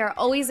reminder, we are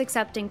always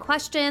accepting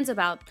questions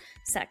about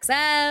sex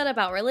ed,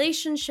 about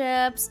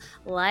relationships,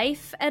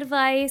 life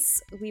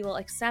advice. We will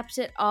accept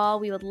it all.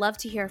 We would love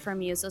to hear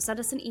from you. So send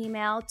us an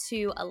email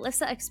to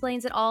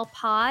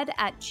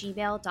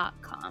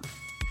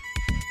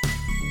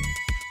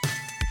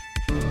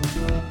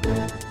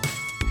alyssaexplainsit.allpod@gmail.com.